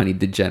fucking money,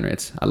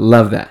 degenerates. I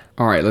love that.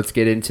 All right, let's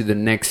get into the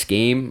next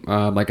game.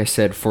 Like I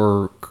said,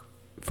 for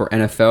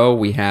NFL,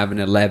 we have an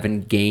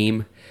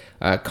 11-game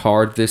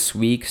card this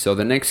week. So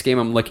the next game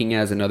I'm looking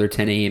at is another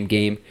 10 a.m.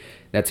 game.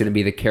 That's going to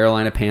be the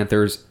Carolina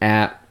Panthers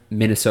at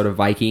Minnesota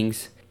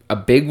Vikings. A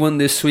big one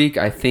this week.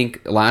 I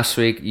think last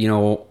week,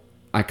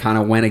 I kind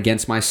of went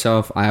against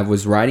myself. I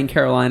was riding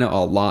Carolina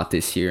a lot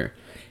this year.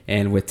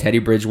 And with Teddy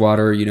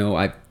Bridgewater,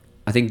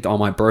 I think on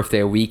my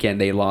birthday weekend,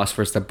 they lost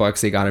versus the Bucs.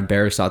 They got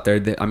embarrassed out there.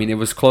 It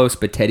was close,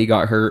 but Teddy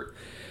got hurt.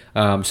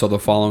 So the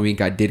following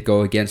week, I did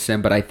go against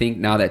him. But I think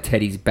now that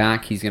Teddy's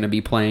back, he's going to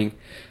be playing.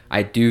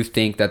 I do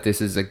think that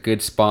this is a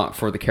good spot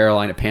for the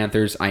Carolina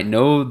Panthers. I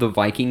know the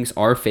Vikings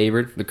are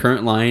favored. The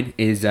current line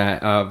is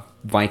at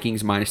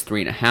Vikings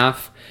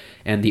 -3.5.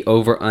 And the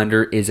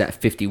over-under is at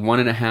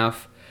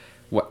 51.5.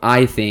 What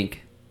I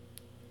think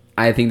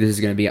this is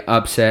going to be an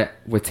upset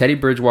with Teddy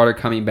Bridgewater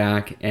coming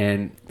back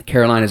and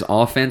Carolina's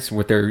offense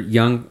with their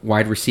young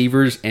wide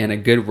receivers and a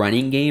good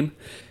running game.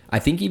 I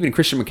think even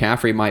Christian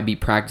McCaffrey might be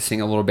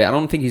practicing a little bit. I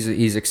don't think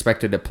he's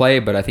expected to play,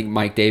 but I think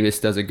Mike Davis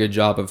does a good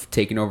job of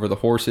taking over the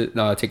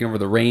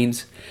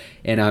reins,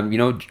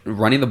 and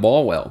running the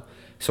ball well.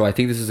 So I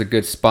think this is a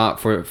good spot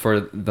for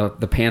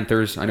the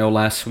Panthers. I know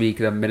last week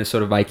the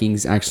Minnesota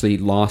Vikings actually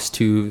lost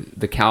to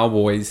the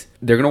Cowboys.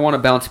 They're going to want to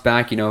bounce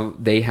back.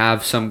 They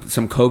have some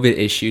COVID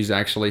issues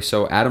actually.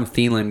 So Adam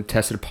Thielen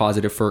tested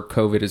positive for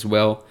COVID as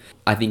well.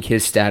 I think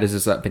his status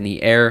is up in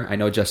the air. I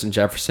know Justin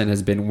Jefferson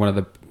has been one of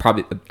the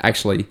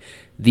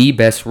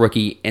best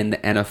rookie in the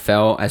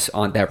NFL as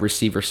on that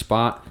receiver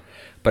spot.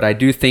 But I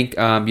do think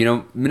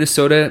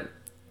Minnesota,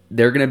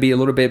 they're going to be a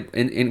little bit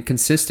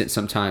inconsistent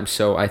sometimes.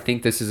 So I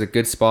think this is a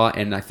good spot,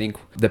 and I think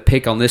the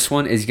pick on this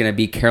one is going to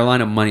be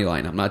Carolina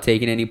moneyline. I'm not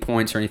taking any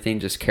points or anything,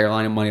 just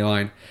Carolina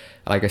moneyline.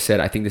 Like I said,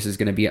 I think this is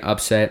going to be an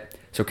upset.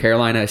 So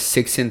Carolina is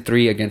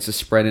 6-3 against the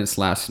spread in its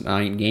last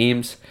 9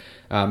 games.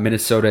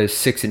 Minnesota is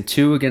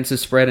 6-2 against the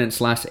spread in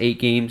its last 8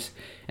 games.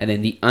 And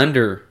then the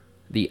under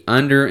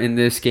in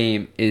this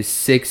game is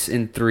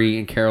 6-3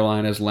 in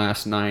Carolina's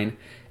last 9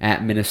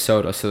 at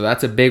Minnesota. So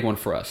that's a big one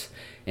for us.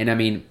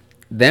 And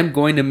them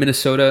going to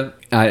Minnesota,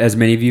 as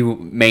many of you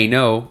may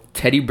know,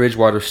 Teddy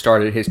Bridgewater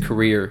started his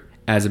career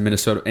as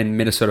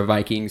Minnesota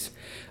Vikings,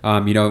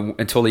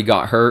 until he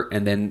got hurt,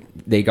 and then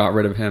they got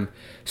rid of him.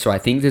 So I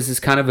think this is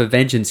kind of a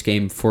vengeance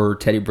game for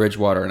Teddy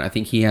Bridgewater, and I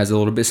think he has a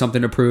little bit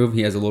something to prove.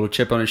 He has a little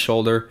chip on his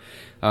shoulder.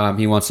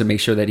 He wants to make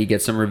sure that he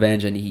gets some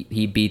revenge, and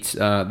he beats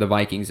the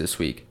Vikings this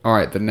week. All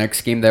right, the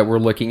next game that we're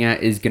looking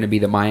at is going to be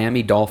the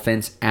Miami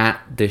Dolphins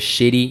at the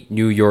shitty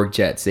New York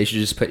Jets. They should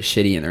just put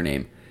shitty in their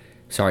name.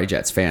 Sorry,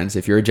 Jets fans.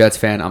 If you're a Jets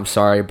fan, I'm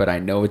sorry, but I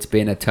know it's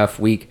been a tough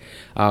week.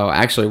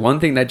 Actually, one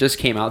thing that just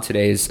came out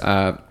today is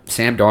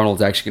Sam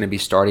Darnold's actually going to be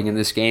starting in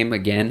this game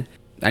again.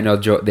 I know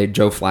Joe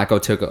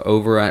Flacco took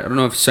over. I don't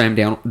know if Sam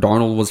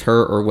Darnold was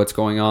hurt or what's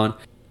going on.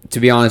 To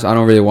be honest, I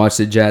don't really watch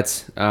the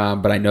Jets,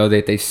 but I know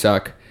that they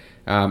suck.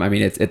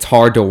 It's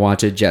hard to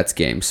watch a Jets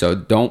game, so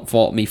don't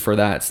fault me for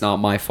that. It's not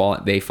my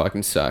fault. They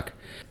fucking suck.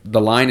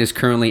 The line is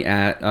currently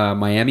at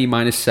Miami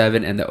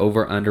 -7, and the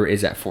over-under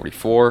is at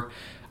 44.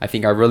 I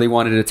think I really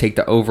wanted to take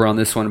the over on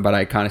this one, but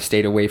I kind of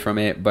stayed away from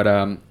it. But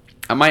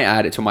I might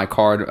add it to my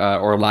card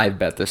or live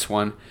bet this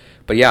one.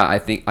 But yeah, I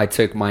think I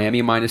took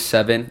Miami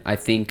 -7. I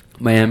think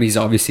Miami's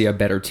obviously a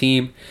better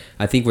team.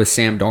 I think with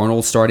Sam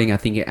Darnold starting, I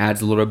think it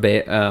adds a little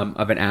bit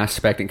of an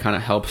aspect and kind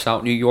of helps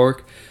out New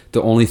York.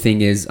 The only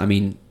thing is,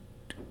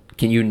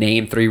 can you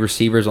name 3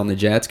 receivers on the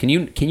Jets? Can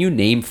you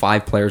name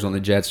 5 players on the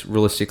Jets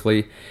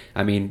realistically?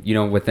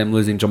 With them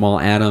losing Jamal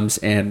Adams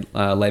and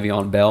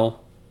Le'Veon Bell,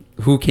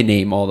 who can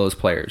name all those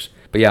players?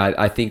 But yeah,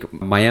 I think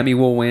Miami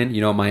will win.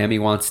 Miami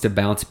wants to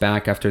bounce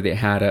back after they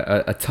had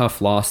a tough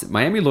loss.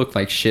 Miami looked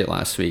like shit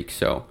last week,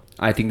 so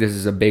I think this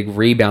is a big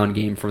rebound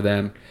game for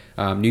them.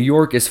 New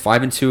York is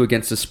 5-2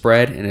 against the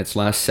spread in its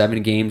last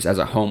 7 games as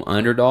a home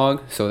underdog,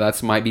 so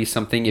that might be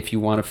something if you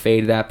want to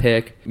fade that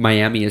pick.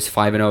 Miami is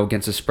 5-0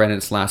 against the spread in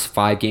its last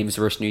 5 games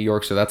versus New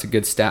York, so that's a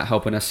good stat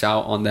helping us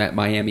out on that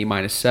Miami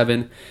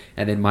 -7.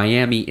 And then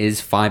Miami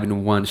is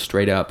 5-1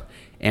 straight up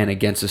and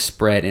against the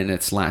spread in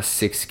its last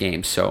 6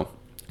 games. So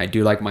I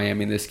do like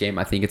Miami in this game.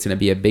 I think it's going to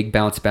be a big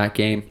bounce back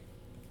game,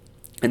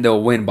 and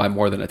they'll win by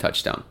more than a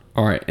touchdown.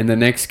 All right, and the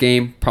next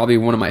game, probably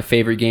one of my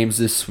favorite games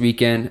this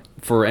weekend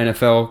for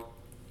NFL,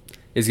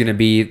 is going to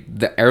be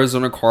the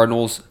Arizona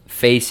Cardinals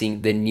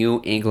facing the New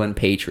England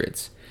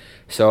Patriots.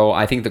 So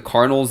I think the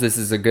Cardinals, this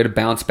is a good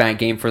bounce back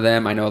game for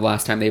them. I know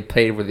last time they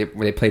played where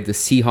they played the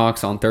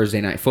Seahawks on Thursday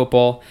Night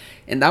Football,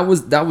 and that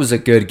was a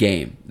good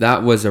game.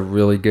 That was a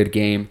really good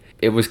game.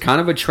 It was kind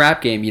of a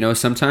trap game,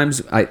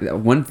 Sometimes,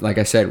 like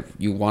I said,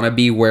 you want to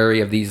be wary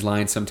of these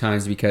lines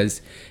sometimes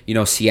because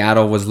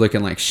Seattle was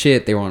looking like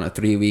shit. They were on a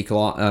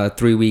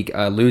 3-week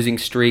losing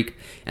streak,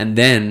 and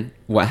then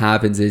what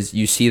happens is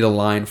you see the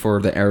line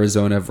for the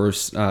Arizona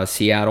versus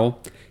Seattle,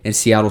 and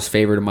Seattle's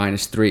favored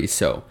 -3.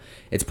 So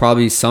it's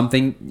probably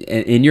something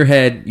in your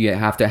head. You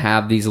have to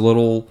have these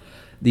little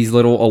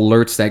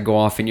alerts that go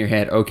off in your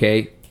head.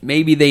 Okay,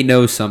 maybe they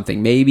know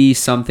something. Maybe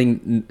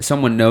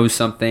someone knows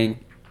something.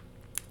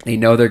 They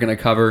know they're going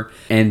to cover.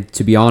 And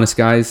to be honest,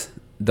 guys,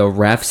 the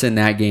refs in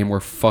that game were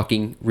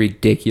fucking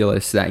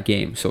ridiculous that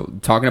game. So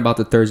talking about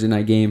the Thursday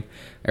night game,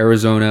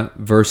 Arizona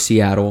versus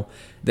Seattle,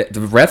 the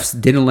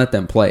refs didn't let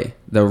them play.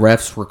 The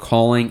refs were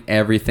calling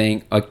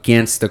everything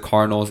against the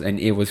Cardinals, and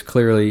it was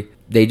clearly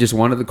they just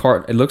wanted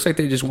it looks like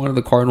they just wanted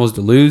the Cardinals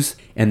to lose,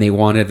 and they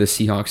wanted the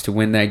Seahawks to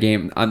win that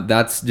game.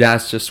 That's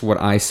just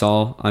what I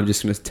saw. I'm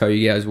just going to tell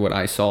you guys what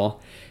I saw.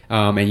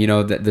 And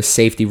the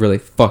safety really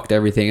fucked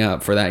everything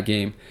up for that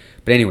game.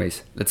 But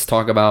anyways, let's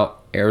talk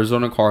about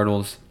Arizona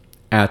Cardinals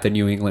at the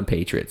New England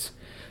Patriots.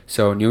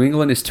 So New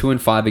England is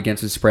 2-5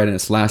 against the spread in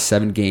its last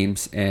 7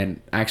 games. And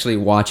actually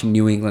watching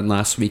New England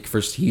last week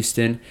versus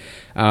Houston,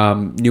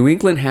 New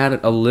England had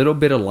a little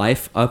bit of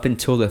life up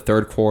until the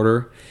third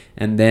quarter.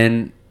 And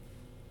then,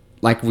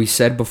 like we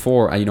said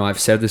before, I've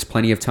said this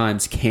plenty of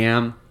times,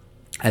 Cam,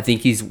 I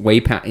think he's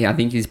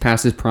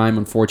past his prime.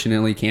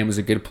 Unfortunately, Cam is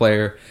a good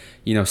player.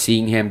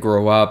 Seeing him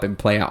grow up and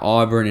play at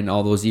Auburn and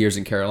all those years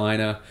in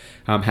Carolina,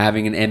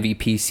 having an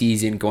MVP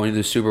season, going to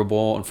the Super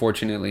Bowl,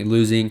 unfortunately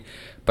losing.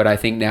 But I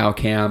think now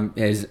Cam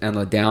is on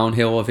the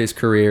downhill of his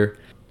career,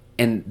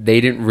 and they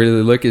didn't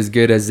really look as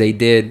good as they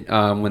did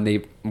when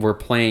they were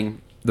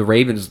playing the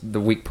Ravens the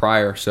week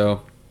prior.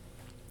 So,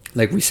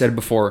 like we said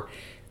before,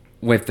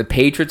 if the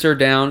Patriots are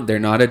down, they're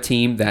not a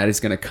team that is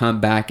going to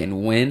come back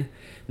and win.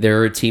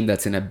 They're a team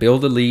that's going to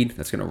build a lead,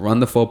 that's going to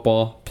run the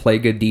football, play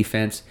good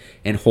defense,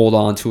 and hold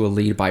on to a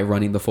lead by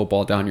running the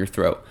football down your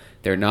throat.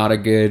 They're not a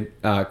good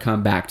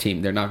comeback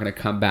team. They're not going to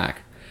come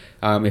back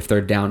if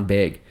they're down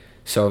big.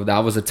 So that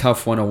was a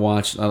tough one to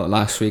watch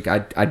last week. I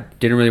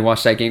didn't really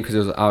watch that game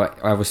because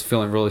I was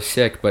feeling really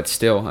sick, but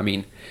still,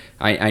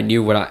 I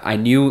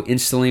knew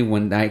instantly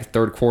when that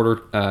third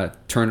quarter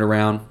turned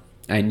around.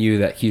 I knew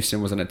that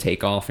Houston was going to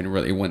take off and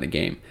really win the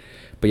game.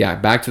 But yeah,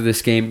 back to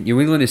this game. New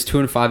England is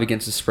 2-5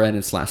 against the spread in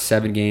its last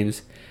 7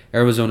 games.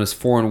 Arizona is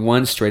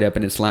 4-1 straight up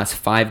in its last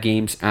 5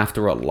 games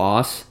after a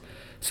loss.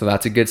 So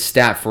that's a good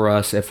stat for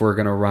us if we're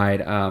going to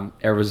ride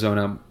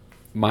Arizona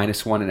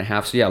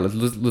 -1.5. So yeah,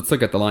 let's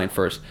look at the line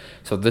first.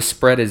 So this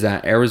spread is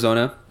at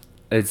Arizona.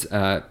 It's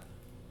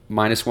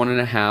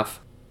 -1.5.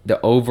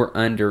 The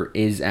over-under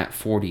is at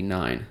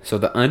 49. So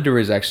the under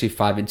is actually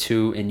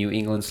 5-2 in New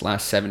England's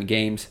last 7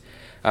 games.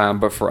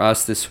 But for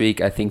us this week,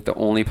 I think the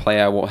only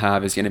play I will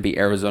have is going to be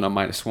Arizona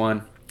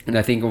 -1. And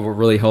I think what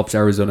really helps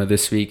Arizona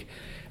this week,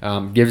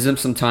 gives them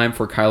some time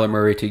for Kyler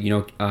Murray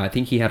to, I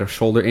think he had a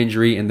shoulder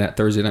injury in that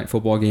Thursday Night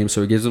Football game.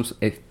 So it gives them,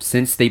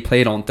 since they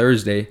played on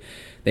Thursday,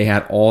 they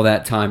had all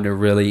that time to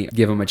really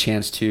give him a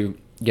chance to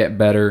get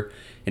better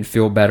and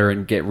feel better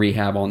and get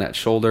rehab on that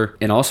shoulder.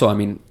 And also,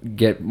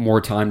 get more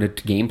time to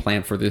game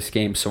plan for this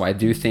game. So I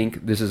do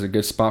think this is a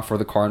good spot for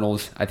the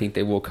Cardinals. I think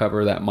they will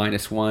cover that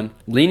 -1.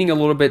 Leaning a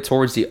little bit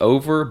towards the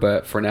over,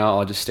 but for now,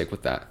 I'll just stick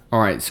with that. All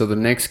right, so the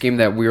next game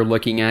that we're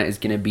looking at is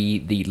going to be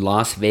the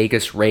Las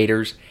Vegas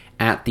Raiders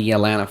at the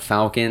Atlanta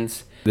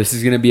Falcons. This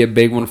is going to be a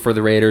big one for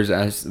the Raiders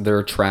as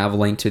they're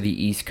traveling to the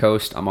East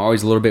Coast. I'm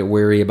always a little bit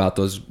wary about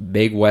those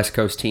big West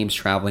Coast teams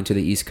traveling to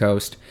the East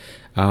Coast.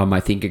 I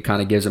think it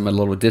kind of gives them a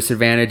little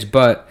disadvantage,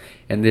 but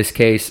in this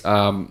case,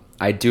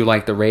 I do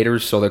like the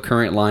Raiders. So the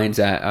current line's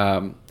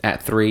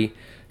at 3.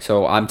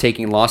 So I'm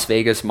taking Las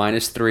Vegas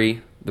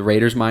 -3, the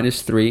Raiders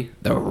 -3.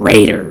 The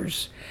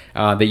Raiders.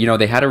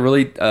 They had a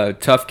really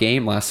tough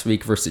game last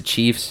week versus the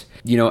Chiefs.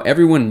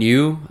 Everyone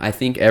knew. I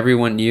think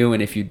everyone knew,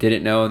 and if you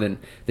didn't know, then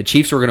the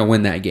Chiefs were going to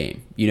win that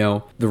game.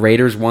 The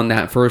Raiders won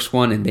that first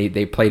one, and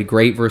they played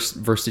great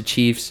versus the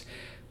Chiefs.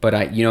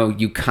 But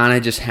you kind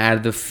of just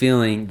had the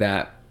feeling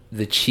that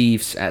the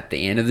Chiefs at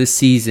the end of the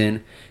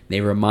season, they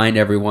remind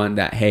everyone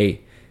that, hey,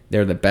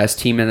 they're the best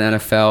team in the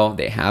NFL.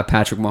 They have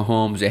Patrick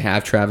Mahomes. They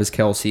have Travis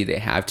Kelce. They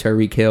have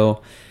Tyreek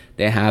Hill.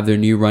 They have their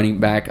new running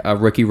back,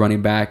 rookie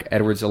running back,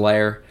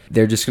 Edwards-Helaire.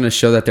 They're just going to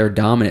show that they're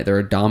dominant. They're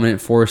a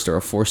dominant force. They're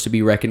a force to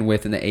be reckoned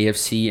with in the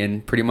AFC,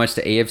 and pretty much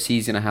the AFC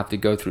is going to have to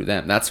go through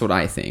them. That's what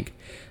I think.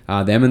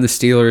 Them and the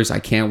Steelers, I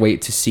can't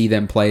wait to see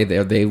them play.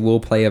 They will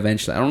play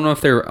eventually. I don't know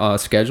if they're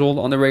scheduled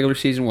on the regular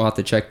season. We'll have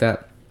to check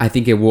that. I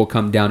think it will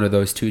come down to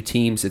those two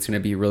teams. It's going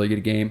to be a really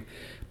good game.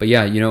 But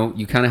yeah,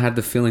 you kind of had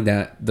the feeling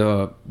that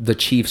the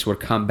Chiefs would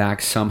come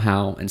back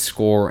somehow and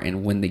score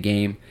and win the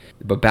game.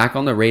 But back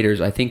on the Raiders,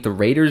 I think the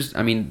Raiders,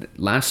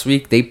 last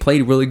week they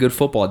played really good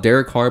football.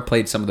 Derek Carr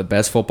played some of the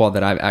best football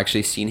that I've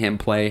actually seen him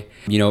play.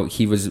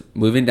 He was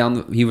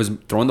he was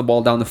throwing the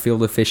ball down the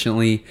field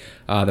efficiently.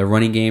 The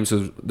running game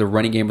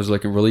was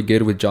looking really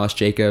good with Josh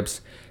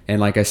Jacobs.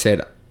 And like I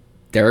said,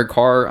 Derek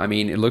Carr,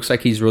 it looks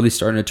like he's really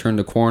starting to turn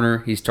the corner.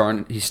 He's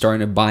starting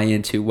to buy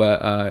into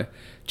what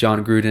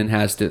John Gruden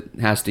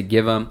has to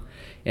give him.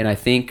 And I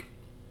think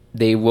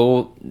they're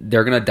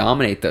going to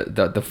dominate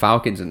the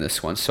Falcons in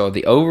this one. So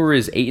the over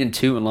is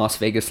 8-2 in Las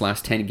Vegas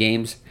last 10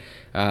 games.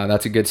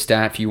 That's a good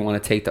stat if you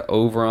want to take the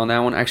over on that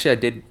one. Actually, I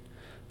did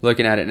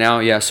looking at it now.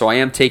 Yeah, so I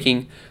am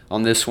taking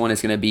on this one.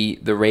 It's going to be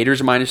the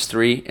Raiders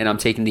 -3, and I'm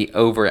taking the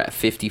over at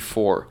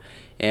 54.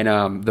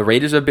 And the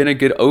Raiders have been a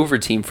good over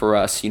team for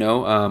us.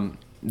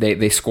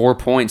 They score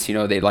points.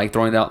 They like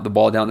throwing the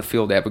ball down the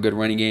field. They have a good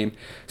running game.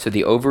 So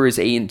the over is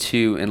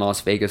 8-2 in Las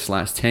Vegas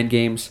last 10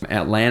 games.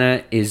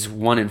 Atlanta is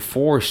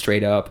 1-4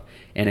 straight up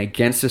and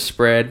against the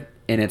spread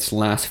in its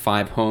last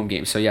 5 home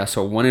games. So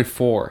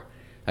 1-4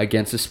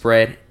 against the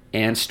spread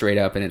and straight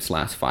up in its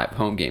last 5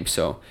 home games.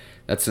 So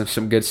that's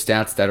some good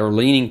stats that are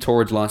leaning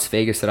towards Las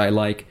Vegas that I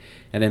like.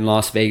 And then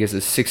Las Vegas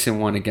is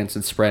 6-1 against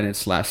the spread in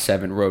its last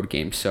 7 road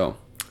games. So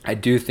I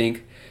do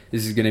think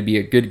this is going to be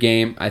a good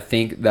game. I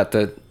think that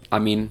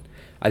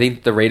I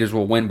think the Raiders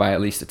will win by at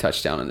least a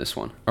touchdown in this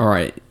one. All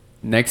right,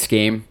 next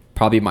game,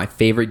 probably my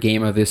favorite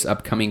game of this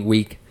upcoming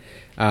week,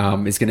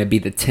 is going to be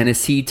the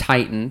Tennessee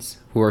Titans,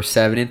 who are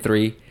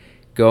 7-3,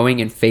 going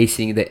and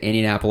facing the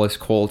Indianapolis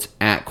Colts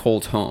at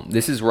Colts home.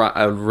 This is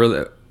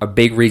a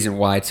big reason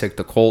why I took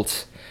the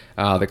Colts.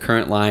 The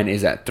current line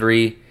is at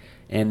 3,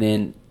 and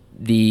then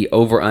the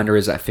over-under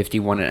is at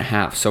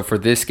 51.5. So for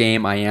this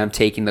game, I am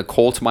taking the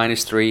Colts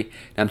 -3,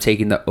 and I'm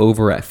taking the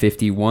over at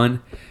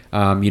 51.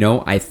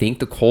 I think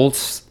the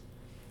Colts,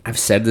 I've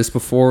said this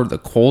before, the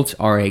Colts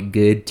are a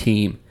good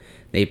team.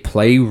 They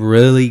play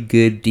really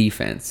good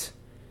defense,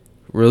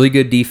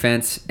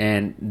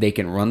 and they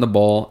can run the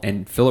ball,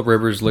 and Phillip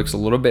Rivers looks a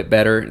little bit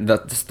better.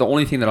 That's the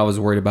only thing that I was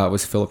worried about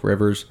was Phillip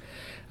Rivers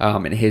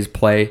and his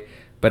play.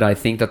 But I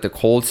think that the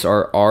Colts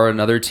are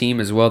another team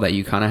as well that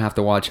you kind of have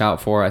to watch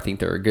out for. I think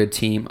they're a good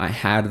team. I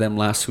had them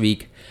last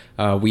week.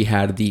 We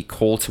had the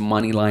Colts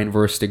money line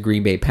versus the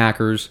Green Bay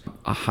Packers.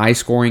 A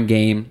high-scoring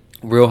game.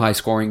 Real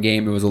high-scoring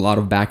game. It was a lot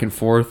of back and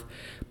forth,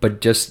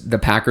 but just the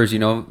Packers,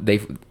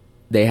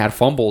 they had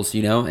fumbles,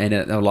 and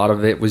a lot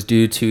of it was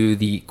due to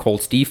the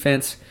Colts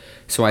defense.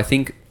 So I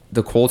think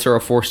the Colts are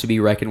a force to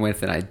be reckoned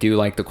with, and I do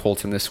like the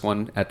Colts in this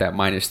one at that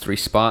 -3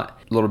 spot.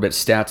 A little bit of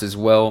stats as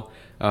well.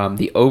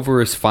 The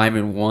over is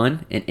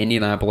 5-1 in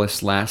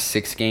Indianapolis' last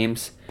 6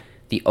 games.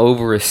 The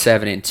over is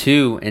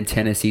 7-2 in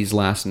Tennessee's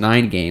last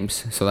 9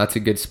 games. So that's a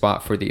good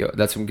spot for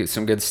that's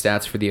some good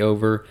stats for the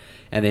over.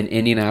 And then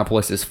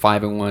Indianapolis is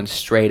 5-1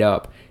 straight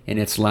up in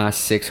its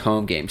last 6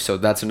 home games. So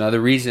that's another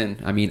reason.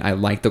 I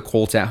like the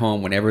Colts at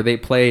home. Whenever they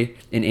play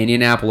in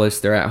Indianapolis,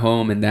 they're at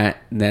home in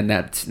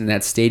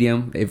that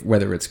stadium.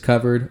 Whether it's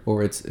covered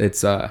or it's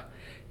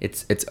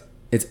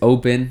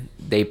open,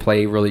 they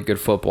play really good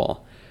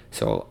football.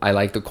 So I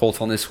like the Colts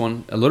on this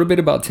one. A little bit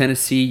about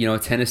Tennessee.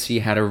 Tennessee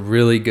had a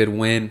really good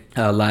win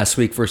last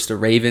week versus the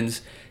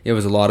Ravens. It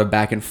was a lot of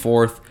back and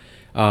forth.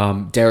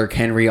 Derrick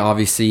Henry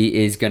obviously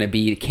is going to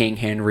be King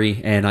Henry,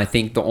 and I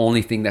think the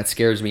only thing that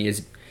scares me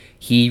is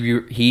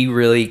he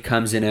really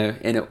comes in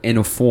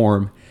a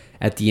form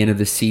at the end of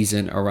the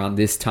season around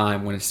this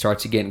time when it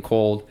starts getting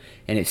cold,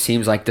 and it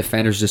seems like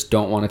defenders just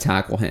don't want to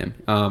tackle him.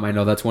 I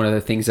know that's one of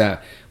the things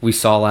that we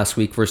saw last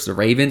week versus the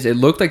Ravens. It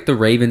looked like the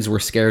Ravens were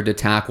scared to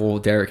tackle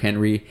Derrick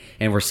Henry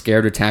and were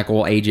scared to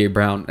tackle A.J.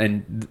 Brown,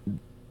 and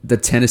the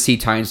Tennessee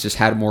Titans just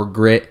had more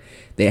grit.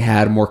 They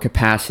had more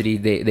capacity.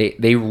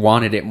 They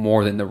wanted it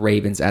more than the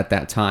Ravens at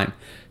that time.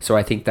 So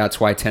I think that's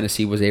why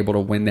Tennessee was able to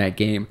win that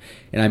game.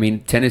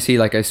 And Tennessee,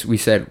 like we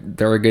said,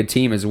 they're a good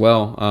team as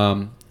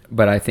well.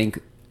 But I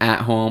think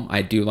at home,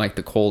 I do like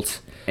the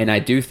Colts. And I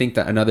do think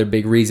that another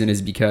big reason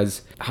is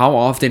because how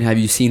often have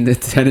you seen the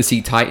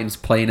Tennessee Titans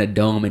play in a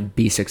dome and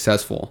be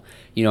successful?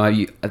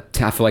 I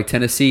feel like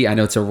Tennessee, I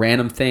know it's a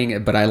random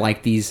thing, but I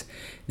like these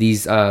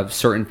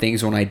certain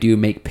things when I do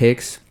make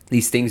picks.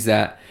 These things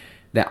that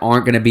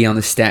aren't going to be on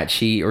the stat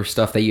sheet or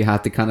stuff that you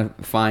have to kind of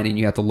find and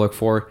you have to look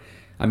for.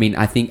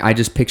 I think I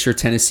just picture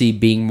Tennessee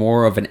being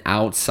more of an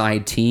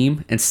outside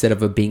team instead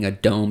of being a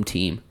dome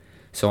team.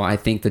 So I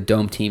think the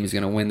dome team is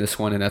going to win this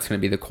one, and that's going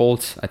to be the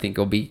Colts. I think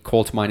it'll be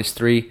Colts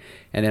 -3,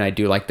 and then I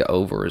do like the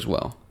over as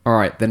well. All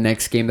right, the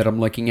next game that I'm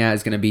looking at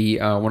is going to be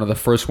one of the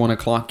first 1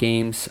 o'clock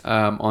games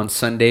on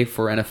Sunday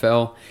for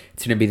NFL.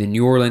 It's going to be the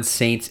New Orleans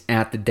Saints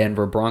at the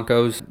Denver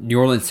Broncos. New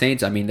Orleans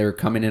Saints, I mean, they're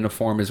coming into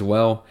form as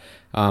well.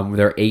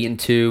 They're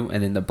 8-2,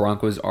 and then the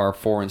Broncos are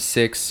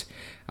 4-6.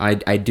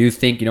 I do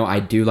think, I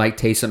do like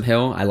Taysom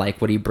Hill. I like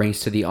what he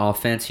brings to the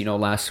offense.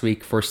 Last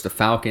week versus the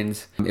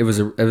Falcons, it was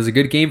a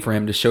good game for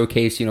him to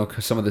showcase,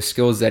 some of the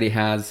skills that he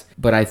has.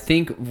 But I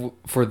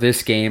think for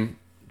this game,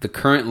 the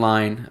current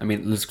line,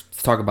 let's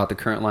talk about the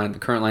current line. The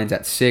current line's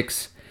at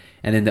 6,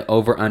 and then the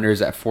over-under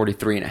is at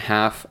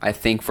 43.5. I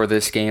think for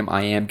this game,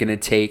 I am going to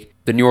take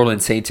the New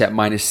Orleans Saints at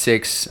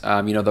 -6.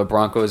 The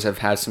Broncos have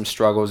had some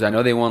struggles. I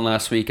know they won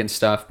last week and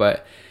stuff,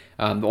 but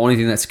the only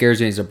thing that scares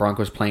me is the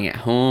Broncos playing at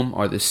home,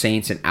 or the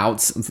Saints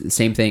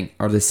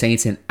the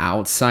Saints an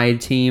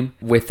outside team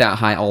with that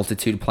high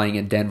altitude playing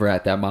in Denver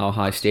at that Mile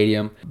High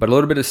Stadium. But a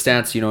little bit of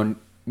stats,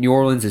 New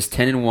Orleans is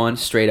 10-1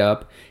 straight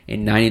up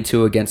and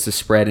 9-2 against the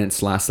spread in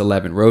its last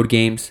 11 road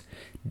games.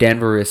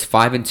 Denver is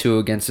 5-2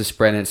 against the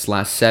spread in its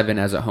last 7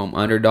 as a home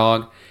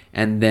underdog.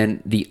 And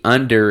then the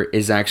under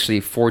is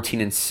actually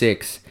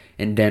 14-6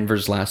 in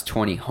Denver's last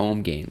 20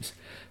 home games.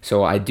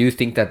 So I do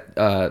think that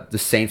the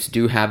Saints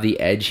do have the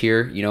edge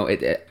here.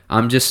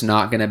 I'm just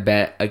not going to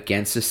bet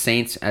against the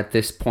Saints at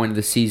this point of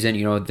the season.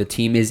 The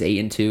team is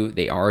 8-2.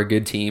 They are a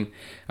good team.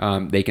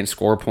 They can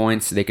score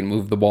points. They can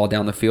move the ball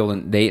down the field,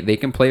 and they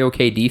can play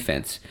okay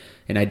defense.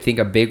 And I think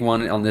a big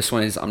one on this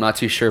one is I'm not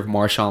too sure if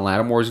Marshawn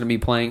Lattimore is going to be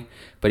playing,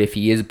 but if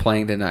he is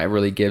playing, then that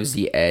really gives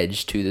the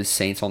edge to the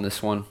Saints on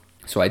this one.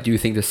 So I do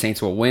think the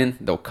Saints will win.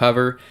 They'll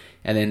cover,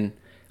 and then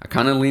I'm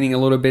kind of leaning a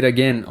little bit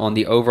again on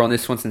the over on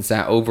this one, since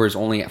that over is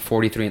only at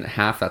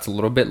 43.5. That's a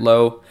little bit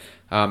low.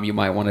 You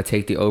might want to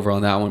take the over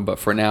on that one, but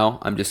for now,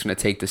 I'm just going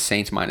to take the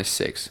Saints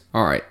 -6.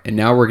 All right, and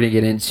now we're going to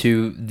get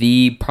into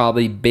the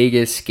probably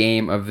biggest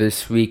game of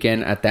this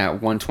weekend at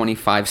that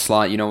 125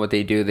 slot. You know what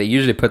they do? They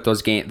usually put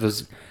those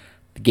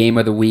game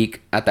of the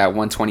week at that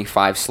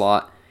 125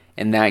 slot,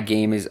 and that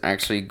game is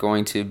actually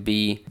going to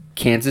be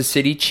Kansas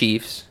City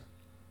Chiefs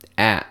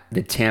at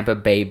the Tampa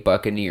Bay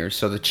Buccaneers.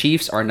 So the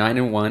Chiefs are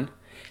 9-1.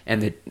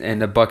 And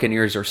the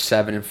Buccaneers are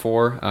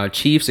 7-4.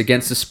 Chiefs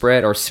against the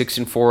spread are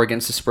 6-4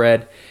 against the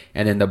spread,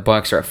 and then the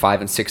Bucs are at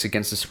 5-6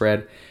 against the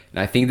spread. And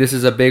I think this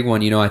is a big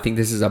one. I think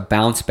this is a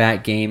bounce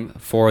back game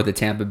for the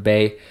Tampa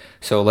Bay.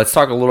 So let's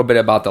talk a little bit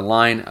about the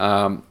line.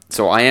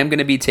 So I am going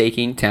to be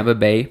taking Tampa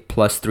Bay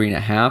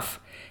 +3.5,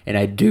 and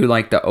I do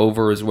like the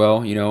over as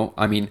well.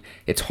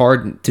 It's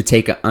hard to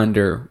take an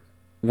under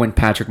when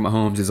Patrick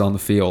Mahomes is on the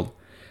field,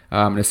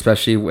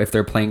 especially if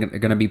they're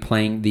going to be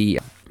playing the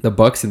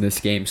Bucs in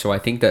this game. So I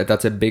think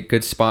that's a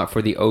good spot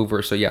for the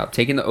over. So yeah, I'm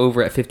taking the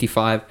over at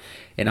 55,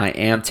 and I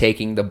am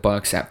taking the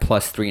Bucs at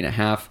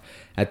 +3.5.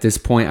 At this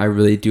point, I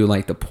really do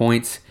like the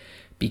points,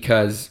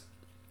 because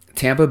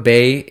Tampa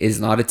Bay is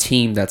not a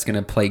team that's going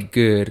to play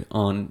good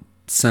on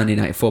Sunday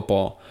Night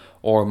Football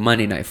or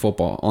Monday Night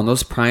Football. On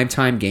those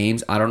primetime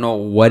games, I don't know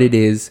what it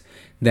is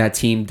that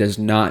team does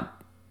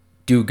not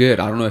do good.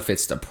 I don't know if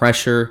it's the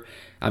pressure.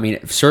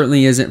 It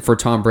certainly isn't for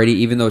Tom Brady,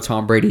 even though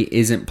Tom Brady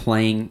isn't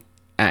playing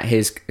at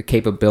his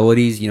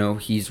capabilities.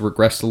 He's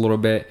regressed a little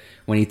bit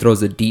when he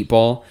throws a deep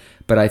ball.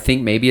 But I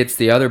think maybe it's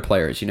the other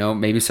players.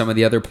 Maybe some of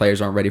the other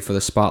players aren't ready for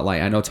the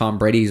spotlight. I know Tom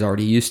Brady's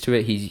already used to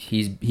it.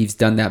 He's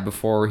done that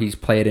before. He's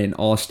played in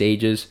all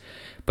stages.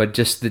 But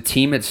just the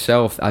team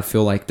itself, I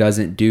feel like,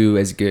 doesn't do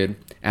as good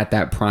at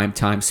that prime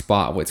time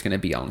spot, what's going to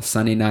be on a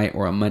Sunday night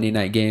or a Monday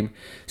night game.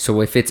 So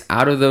if it's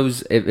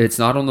if it's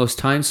not on those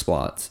time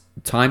slots,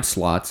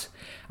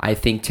 I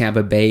think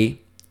Tampa Bay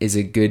is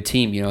a good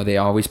team. They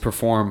always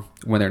perform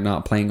when they're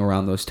not playing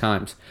around those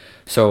times.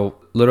 So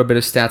a little bit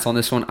of stats on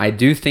this one. I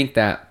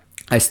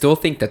still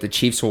think that the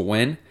Chiefs will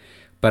win,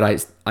 but I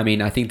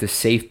think the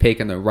safe pick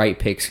and the right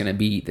pick is going to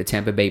be the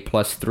Tampa Bay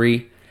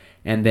 +3,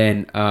 and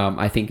then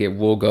I think it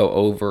will go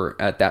over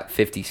at that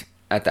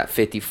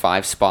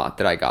 55 spot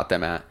that I got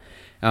them at.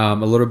 A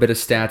little bit of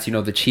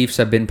stats. The Chiefs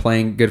have been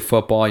playing good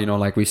football.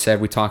 Like we said,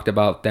 we talked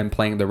about them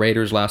playing the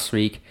Raiders last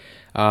week.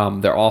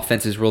 Their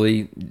offense has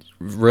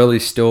really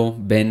still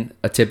been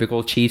a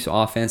typical Chiefs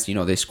offense.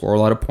 They score a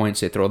lot of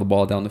points. They throw the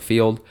ball down the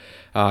field.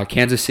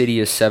 Kansas City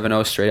is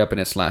 7-0 straight up in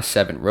its last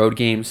 7 road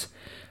games.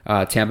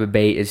 Tampa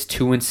Bay is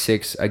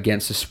 2-6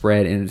 against the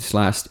spread in its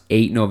last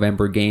 8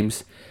 November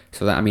games.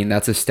 So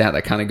that's a stat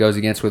that kind of goes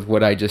against with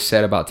what I just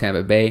said about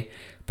Tampa Bay.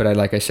 But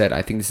like I said,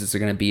 I think this is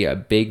going to be a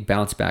big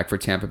bounce back for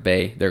Tampa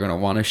Bay. They're going to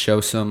want to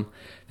show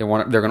they're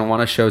going to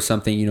want to show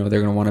something. They're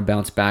going to want to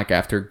bounce back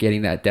after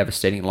getting that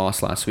devastating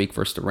loss last week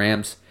versus the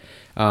Rams.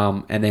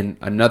 And then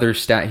another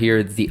stat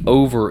here, the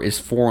over is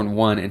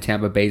 4-1 in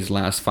Tampa Bay's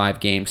last 5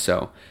 games.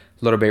 So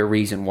a little bit of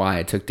reason why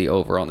I took the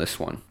over on this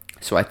one.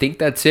 So I think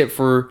that's it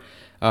for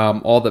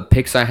all the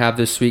picks I have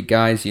this week,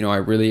 guys. I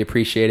really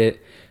appreciate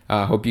it.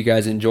 Hope you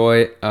guys enjoy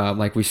it.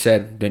 Like we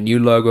said, the new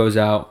logo's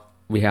out.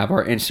 We have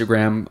our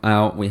Instagram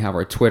out. We have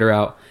our Twitter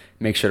out.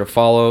 Make sure to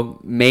follow.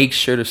 Make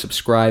sure to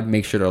subscribe.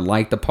 Make sure to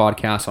like the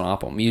podcast on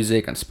Apple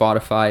Music, on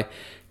Spotify,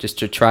 just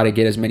to try to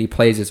get as many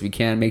plays as we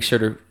can. Make sure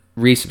to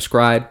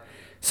resubscribe.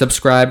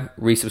 Subscribe,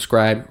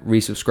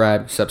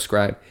 resubscribe,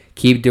 subscribe.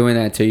 Keep doing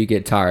that until you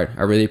get tired.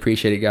 I really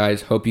appreciate it,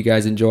 guys. Hope you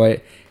guys enjoy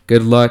it.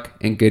 Good luck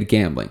and good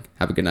gambling.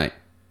 Have a good night.